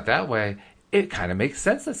think about it that way, it kind of makes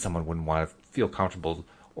sense that someone wouldn't want to feel comfortable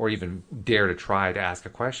or even dare to try to ask a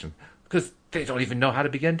question because they don't even know how to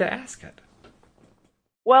begin to ask it.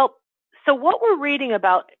 Well, so what we're reading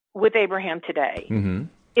about with Abraham today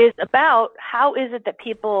is about how is it that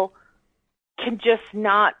people can just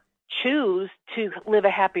not choose to live a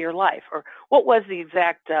happier life, or what was the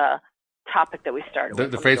exact topic that we started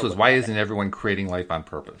with? The phrase was, why isn't everyone creating life on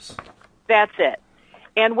purpose? That's it.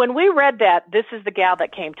 And when we read that, this is the gal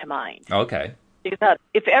that came to mind. Okay. Because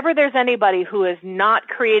if ever there's anybody who is not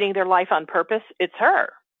creating their life on purpose, it's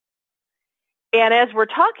her. And as we're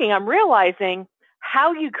talking, I'm realizing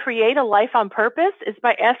how you create a life on purpose is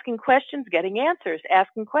by asking questions, getting answers,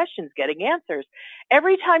 asking questions, getting answers.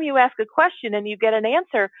 Every time you ask a question and you get an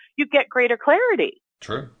answer, you get greater clarity.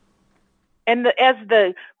 True. And as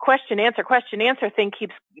the question, answer thing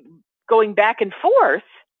keeps going back and forth,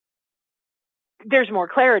 there's more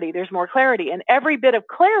clarity. And every bit of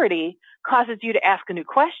clarity causes you to ask a new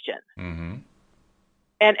question.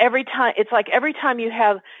 And every time you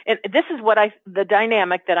have, and this is the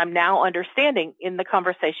dynamic that I'm now understanding in the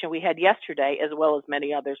conversation we had yesterday, as well as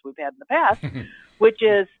many others we've had in the past, which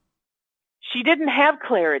is she didn't have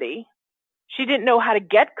clarity. She didn't know how to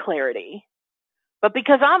get clarity. But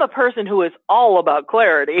because I'm a person who is all about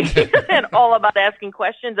clarity and all about asking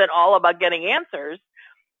questions and all about getting answers,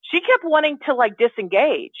 she kept wanting to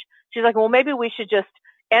disengage. She's like, well, maybe we should just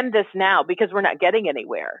end this now because we're not getting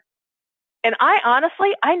anywhere. And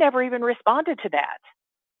I never even responded to that.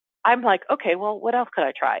 I'm like, okay, well, what else could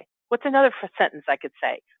I try? What's another sentence I could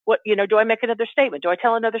say? Do I make another statement? Do I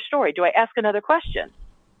tell another story? Do I ask another question?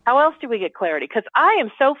 How else do we get clarity? Because I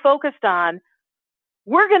am so focused on,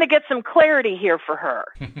 we're going to get some clarity here for her.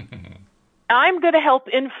 I'm going to help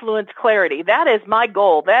influence clarity. That is my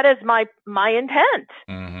goal. That is my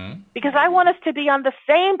intent. Because I want us to be on the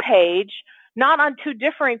same page, not on two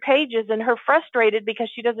differing pages, and her frustrated because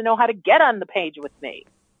she doesn't know how to get on the page with me.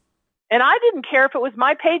 And I didn't care if it was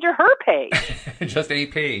my page or her page. Just a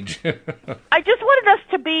page. I just wanted us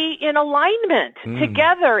to be in alignment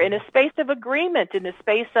together, in a space of agreement, in a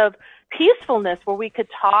space of peacefulness where we could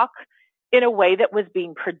talk in a way that was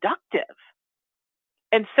being productive.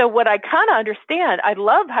 And so what I kind of understand, I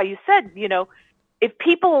love how you said, if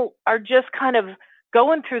people are just kind of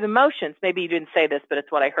going through the motions, maybe you didn't say this, but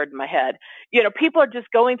it's what I heard in my head. People are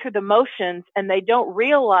just going through the motions and they don't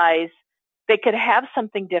realize they could have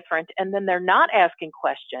something different, and then they're not asking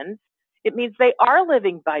questions. It means they are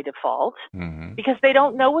living by default because they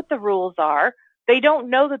don't know what the rules are. They don't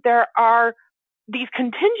know that there are these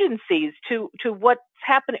contingencies to what's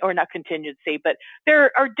happening, or not contingency, but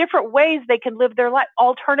there are different ways they can live their life,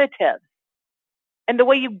 alternatives. And the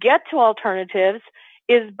way you get to alternatives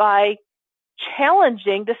is by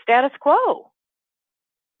challenging the status quo.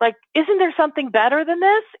 Like, isn't there something better than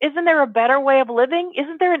this? Isn't there a better way of living?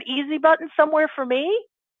 Isn't there an easy button somewhere for me?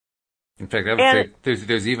 In fact, I would say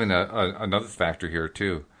there's even another factor here,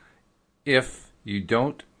 too. If you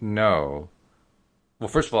don't know, well,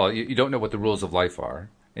 first of all, you don't know what the rules of life are,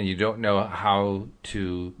 and you don't know how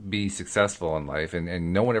to be successful in life,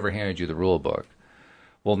 and no one ever handed you the rule book.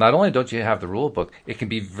 Well, not only don't you have the rule book, it can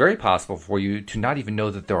be very possible for you to not even know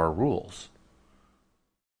that there are rules.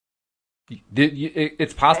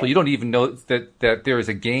 It's possible you don't even know that there is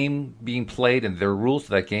a game being played and there are rules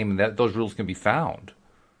to that game, and that those rules can be found.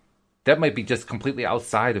 That might be just completely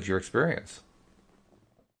outside of your experience.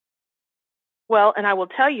 Well, and I will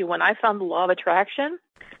tell you, when I found the law of attraction,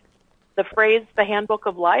 the phrase, the handbook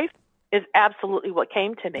of life, is absolutely what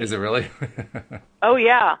came to me. Is it really? Oh,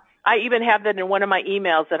 yeah. I even have that in one of my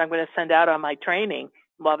emails that I'm going to send out on my training,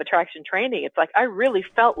 law of attraction training. It's like I really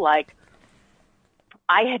felt like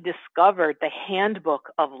I had discovered the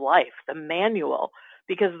handbook of life, the manual,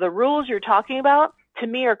 because the rules you're talking about, to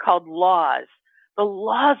me, are called laws, the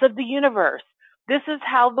laws of the universe. This is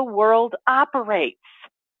how the world operates.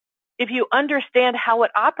 If you understand how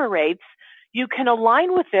it operates, you can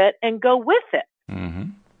align with it and go with it.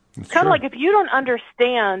 It's kind of like if you don't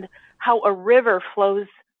understand how a river flows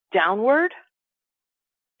downward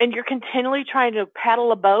and you're continually trying to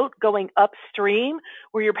paddle a boat going upstream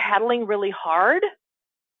where you're paddling really hard,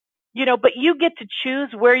 but you get to choose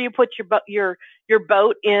where you put your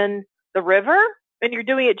boat in the river, and you're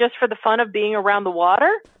doing it just for the fun of being around the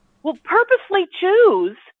water. Well, purposely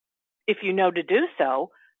choose, if you know to do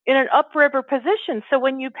so, in an upriver position. So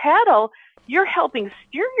when you paddle, you're helping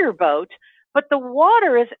steer your boat, but the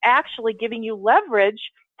water is actually giving you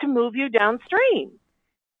leverage to move you downstream.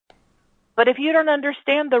 But if you don't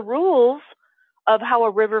understand the rules of how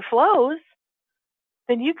a river flows,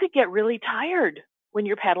 then you could get really tired when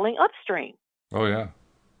you're paddling upstream. Oh, yeah.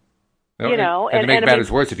 And to make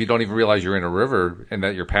matters worse, if you don't even realize you're in a river and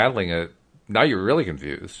that you're paddling it, now you're really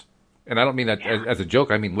confused. And I don't mean that as a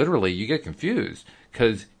joke. I mean, literally, you get confused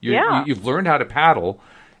because you've learned how to paddle,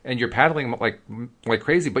 and you're paddling like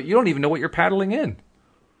crazy, but you don't even know what you're paddling in.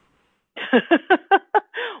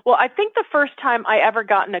 Well, I think the first time I ever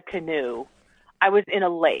got in a canoe, I was in a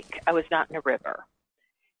lake. I was not in a river.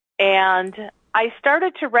 And I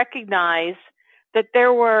started to recognize that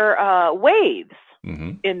there were waves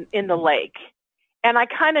in the lake. And I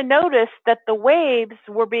kind of noticed that the waves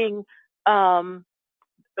were being,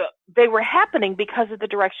 they were happening because of the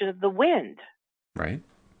direction of the wind. Right.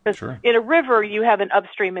 Sure. In a river, you have an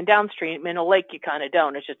upstream and downstream. In a lake, you kind of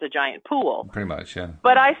don't. It's just a giant pool. Pretty much, yeah.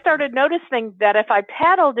 But I started noticing that if I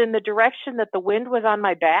paddled in the direction that the wind was on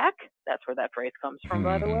my back, that's where that phrase comes from,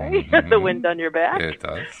 by the way, the wind on your back. It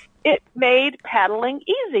does. It made paddling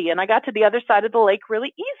easy, and I got to the other side of the lake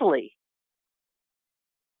really easily.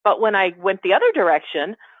 But when I went the other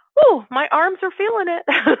direction, my arms are feeling it.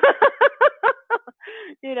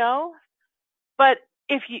 But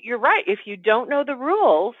you're right. If you don't know the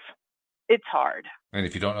rules, it's hard. And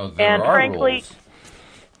if you don't know there are rules.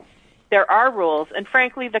 There are rules. And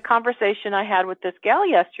frankly, the conversation I had with this gal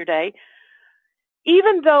yesterday,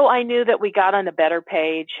 even though I knew that we got on a better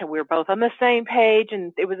page and we were both on the same page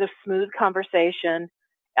and it was a smooth conversation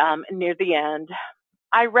near the end,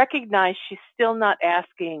 I recognized she's still not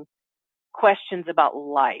asking questions about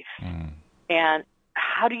life. And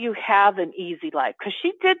how do you have an easy life? Because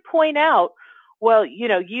she did point out, well,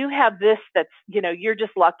 you have this that's, you're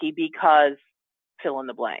just lucky because fill in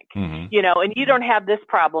the blank, and you don't have this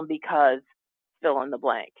problem because fill in the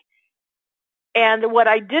blank. And what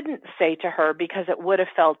I didn't say to her, because it would have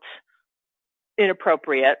felt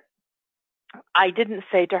inappropriate, I didn't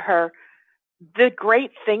say to her, the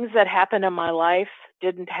great things that happen in my life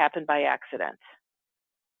didn't happen by accident.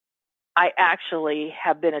 I actually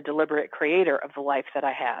have been a deliberate creator of the life that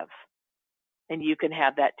I have. and you can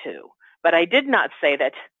have that too. But I did not say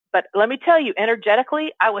that. But let me tell you,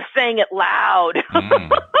 energetically, I was saying it loud.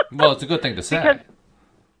 Well, it's a good thing to say. Because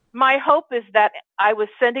my hope is that I was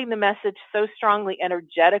sending the message so strongly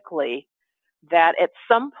energetically that at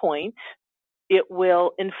some point it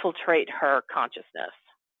will infiltrate her consciousness.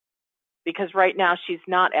 Because right now she's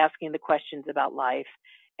not asking the questions about life,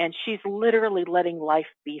 and she's literally letting life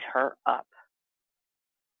beat her up.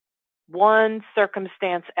 One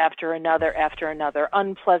circumstance after another,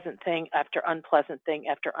 unpleasant thing after unpleasant thing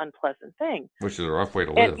after unpleasant thing. Which is a rough way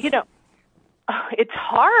to live. And, it's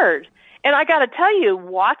hard. And I got to tell you,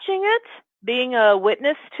 watching it, being a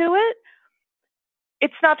witness to it,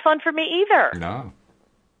 it's not fun for me either. No.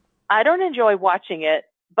 I don't enjoy watching it,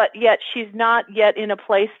 but yet she's not yet in a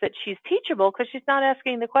place that she's teachable because she's not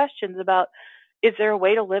asking the questions about, is there a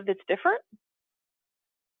way to live that's different?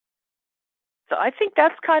 So I think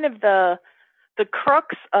that's kind of the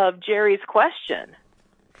crux of Jerry's question.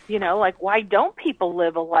 Why don't people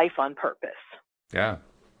live a life on purpose? Yeah.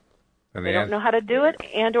 And they don't know how to do it,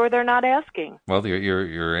 or they're not asking. Well,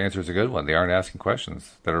 your answer is a good one. They aren't asking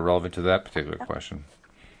questions that are relevant to that particular question.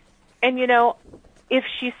 And, if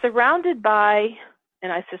she's surrounded by,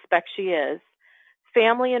 and I suspect she is,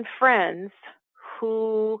 family and friends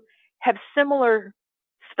who have similar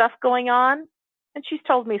stuff going on, and she's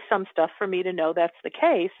told me some stuff for me to know that's the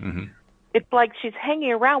case, it's like she's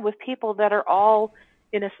hanging around with people that are all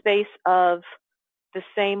in a space of the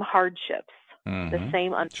same hardships, the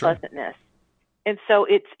same unpleasantness. Sure. And so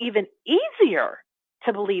it's even easier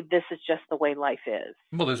to believe this is just the way life is.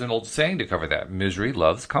 Well, there's an old saying to cover that. Misery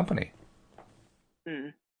loves company.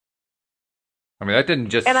 I mean, that didn't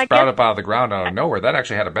just sprout up out of the ground out of nowhere. That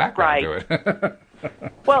actually had a background to it.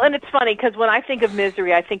 Well, and it's funny because when I think of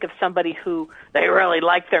misery, I think of somebody who they really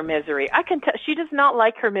like their misery. I can tell she does not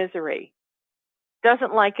like her misery,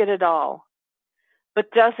 doesn't like it at all,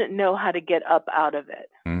 but doesn't know how to get up out of it.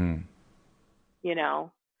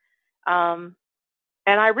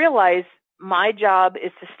 And I realize my job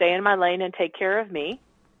is to stay in my lane and take care of me.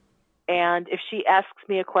 And if she asks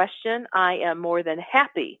me a question, I am more than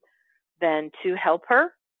happy then to help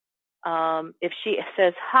her. If she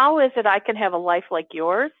says, how is it I can have a life like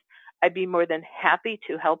yours? I'd be more than happy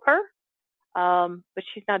to help her. But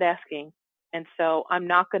she's not asking. And so I'm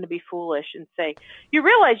not going to be foolish and say, you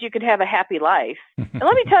realize you could have a happy life. And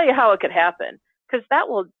let me tell you how it could happen, because that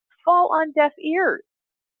will fall on deaf ears.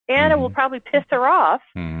 And it will probably piss her off.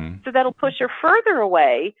 So that'll push her further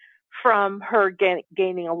away from her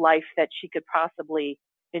gaining a life that she could possibly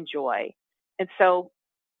enjoy. And so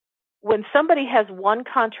when somebody has one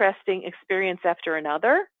contrasting experience after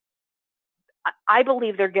another, I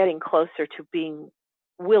believe they're getting closer to being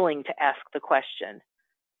willing to ask the question,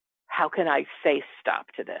 how can I say stop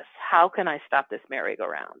to this? How can I stop this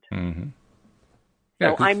merry-go-round?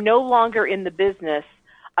 Yeah, so I'm no longer in the business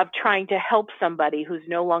of trying to help somebody who's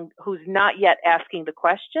not yet asking the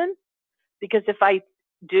question, because if I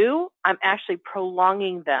do, I'm actually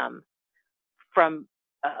prolonging them from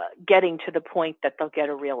getting to the point that they'll get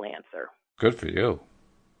a real answer. Good for you.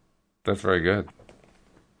 That's very good.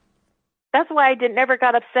 That's why I never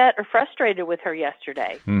got upset or frustrated with her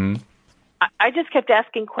yesterday. I just kept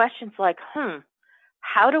asking questions like,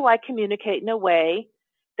 how do I communicate in a way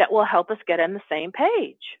that will help us get on the same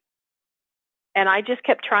page? And I just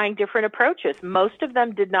kept trying different approaches. Most of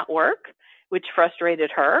them did not work, which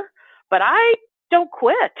frustrated her, but I don't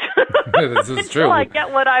quit. This is true. Until I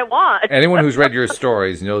get what I want. Anyone who's read your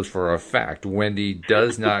stories knows for a fact Wendy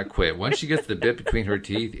does not quit. Once she gets the bit between her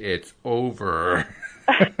teeth, it's over.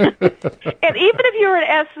 And even if you were to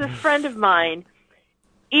ask this friend of mine,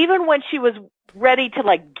 even when she was ready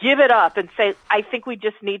to give it up and say, I think we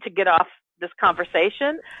just need to get off this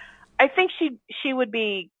conversation, I think she would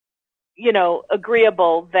be,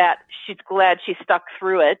 agreeable that she's glad she stuck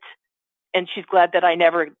through it, and she's glad that I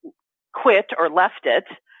never quit or left it,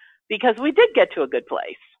 because we did get to a good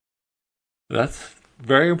place. That's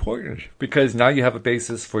very important, because now you have a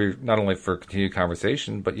basis for not only for continued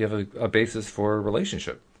conversation, but you have a basis for a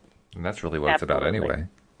relationship. And that's really what it's about anyway.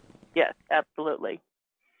 Yes, absolutely.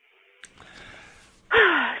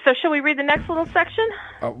 So shall we read the next little section?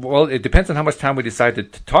 Well, it depends on how much time we decide to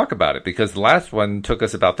talk about it, because the last one took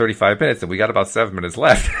us about 35 minutes, and we got about 7 minutes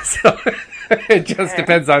left. So it just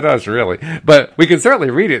depends on us, really. But we can certainly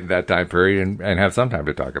read it in that time period and have some time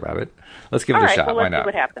to talk about it. Let's give it a shot. So Why let's not? See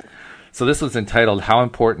what happens. So this was entitled, How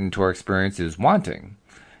Important to Our Experience is Wanting?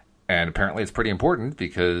 And apparently it's pretty important,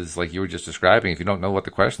 because like you were just describing, if you don't know what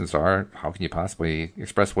the questions are, how can you possibly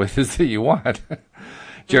express what it is that you want?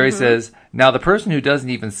 Jerry says, now the person who doesn't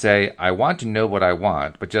even say, I want to know what I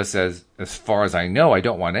want, but just says, as far as I know, I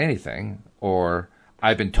don't want anything, or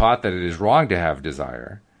I've been taught that it is wrong to have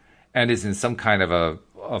desire, and is in some kind of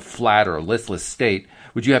a flat or a listless state,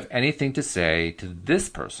 would you have anything to say to this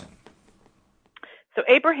person? So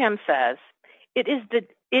Abraham says, is the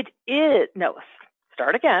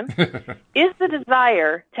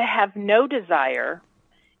desire to have no desire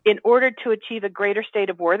in order to achieve a greater state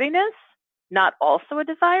of worthiness not also a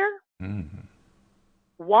desire? Mm-hmm.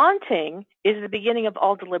 Wanting is the beginning of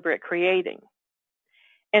all deliberate creating.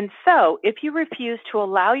 And so if you refuse to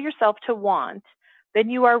allow yourself to want, then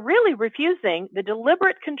you are really refusing the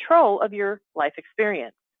deliberate control of your life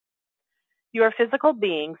experience. You are physical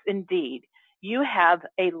beings indeed. You have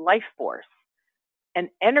a life force, an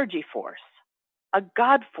energy force, a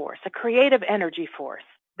God force, a creative energy force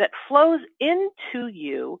that flows into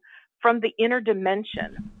you from the inner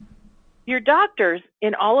dimension. Your doctors,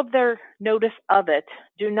 in all of their notice of it,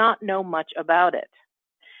 do not know much about it.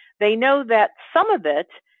 They know that some of it,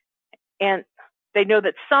 and they know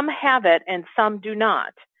that some have it and some do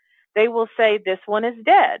not. They will say, this one is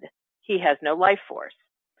dead. He has no life force.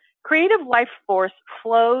 Creative life force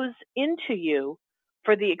flows into you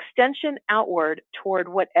for the extension outward toward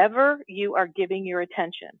whatever you are giving your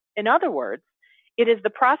attention. In other words, it is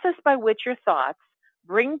the process by which your thoughts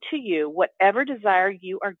bring to you whatever desire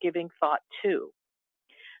you are giving thought to.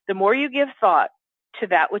 The more you give thought to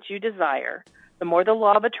that which you desire, the more the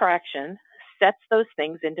law of attraction sets those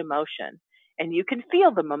things into motion, and you can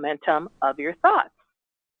feel the momentum of your thoughts.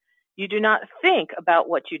 You do not think about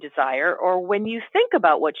what you desire, or when you think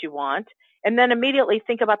about what you want and then immediately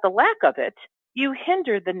think about the lack of it, you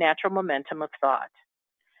hinder the natural momentum of thought.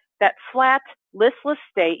 That flat, listless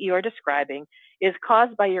state you are describing is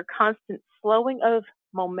caused by your constant slowing of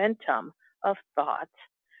momentum of thought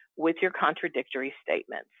with your contradictory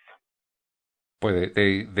statements. Boy,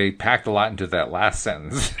 they packed a lot into that last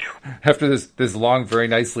sentence. After this long, very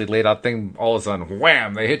nicely laid out thing, all of a sudden,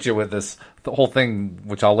 wham, they hit you with the whole thing,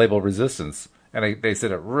 which I'll label resistance. And they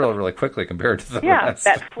said it really, really quickly compared to the rest.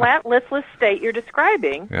 Yeah, that flat, listless state you're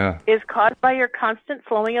describing is caused by your constant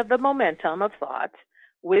slowing of the momentum of thought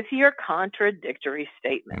with your contradictory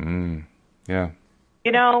statements. Yeah.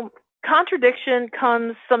 You know, contradiction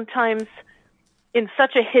comes sometimes in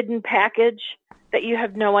such a hidden package that you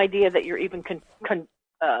have no idea that you're even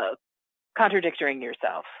contradicting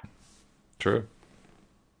yourself. True.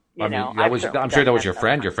 I'm sure that was your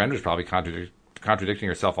friend. Your friend was probably contradicting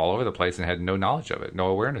herself all over the place and had no knowledge of it, no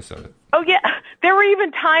awareness of it. Oh, yeah. There were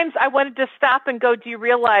even times I wanted to stop and go, do you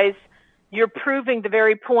realize you're proving the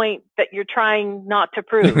very point that you're trying not to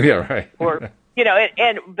prove? Yeah, right. Or,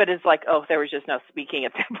 but it's like, oh, there was just no speaking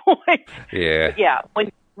at that point. Yeah. But yeah.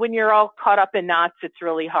 When you're all caught up in knots, it's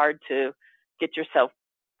really hard to get yourself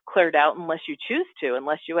cleared out unless you choose to,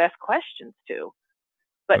 unless you ask questions to.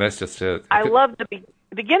 But that's just it. I love the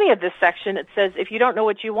beginning of this section. It says, if you don't know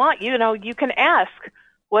what you want, you can ask,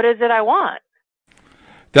 what is it I want?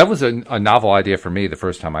 That was a novel idea for me the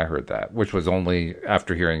first time I heard that, which was only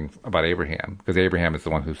after hearing about Abraham, because Abraham is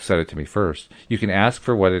the one who said it to me first. You can ask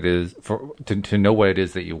for what it is, to know what it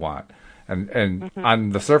is that you want. And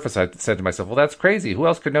on the surface, I said to myself, well, that's crazy. Who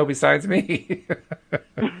else could know besides me?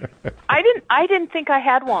 I didn't think I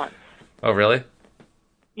had one. Oh, really?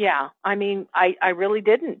 Yeah. I mean, I really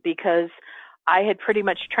didn't, because I had pretty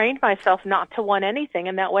much trained myself not to want anything,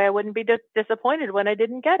 and that way I wouldn't be disappointed when I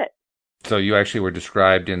didn't get it. So you actually were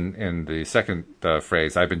described in the second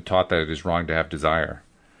phrase, I've been taught that it is wrong to have desire.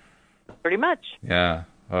 Pretty much. Yeah.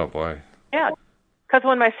 Oh, boy. Yeah. Because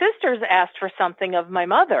when my sisters asked for something of my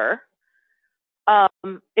mother,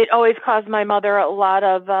 it always caused my mother a lot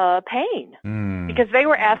of pain because they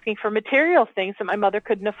were asking for material things that my mother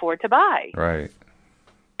couldn't afford to buy. Right.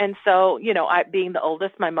 And so, I being the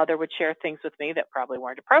oldest, my mother would share things with me that probably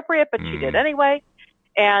weren't appropriate, but she did anyway.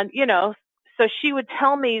 And, so she would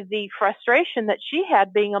tell me the frustration that she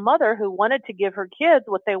had being a mother who wanted to give her kids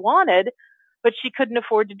what they wanted, but she couldn't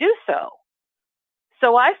afford to do so.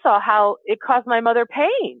 So I saw how it caused my mother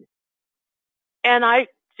pain. And I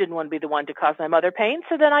didn't want to be the one to cause my mother pain,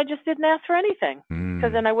 so then I just didn't ask for anything,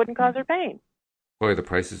 because then I wouldn't cause her pain. Boy, the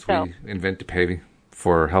prices we invent to pay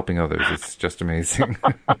for helping others, it's just amazing.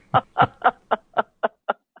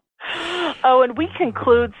 Oh, and we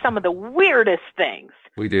conclude some of the weirdest things.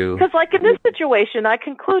 We do. Because like in this situation, I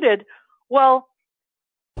concluded, well,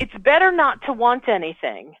 it's better not to want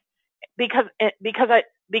anything because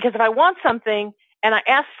if I want something and I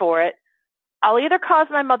ask for it, I'll either cause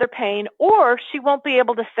my mother pain or she won't be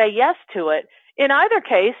able to say yes to it. In either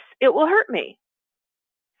case, it will hurt me.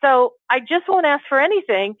 So I just won't ask for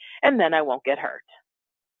anything, and then I won't get hurt.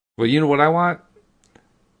 Well, you know what I want?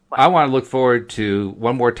 I want to look forward to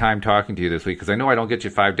one more time talking to you this week, because I know I don't get you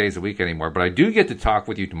 5 days a week anymore, but I do get to talk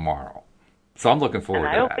with you tomorrow. So I'm looking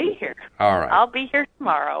forward to that. I'll be here. All right. I'll be here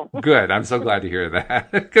tomorrow. Good. I'm so glad to hear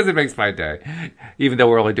that, because it makes my day. Even though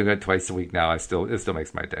we're only doing it twice a week now, it still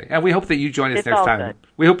makes my day. And we hope that you join us next time. Good.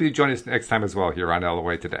 We hope you join us next time as well here on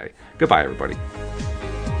LOA Today. Goodbye, everybody.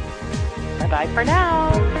 Bye-bye for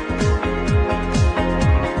now.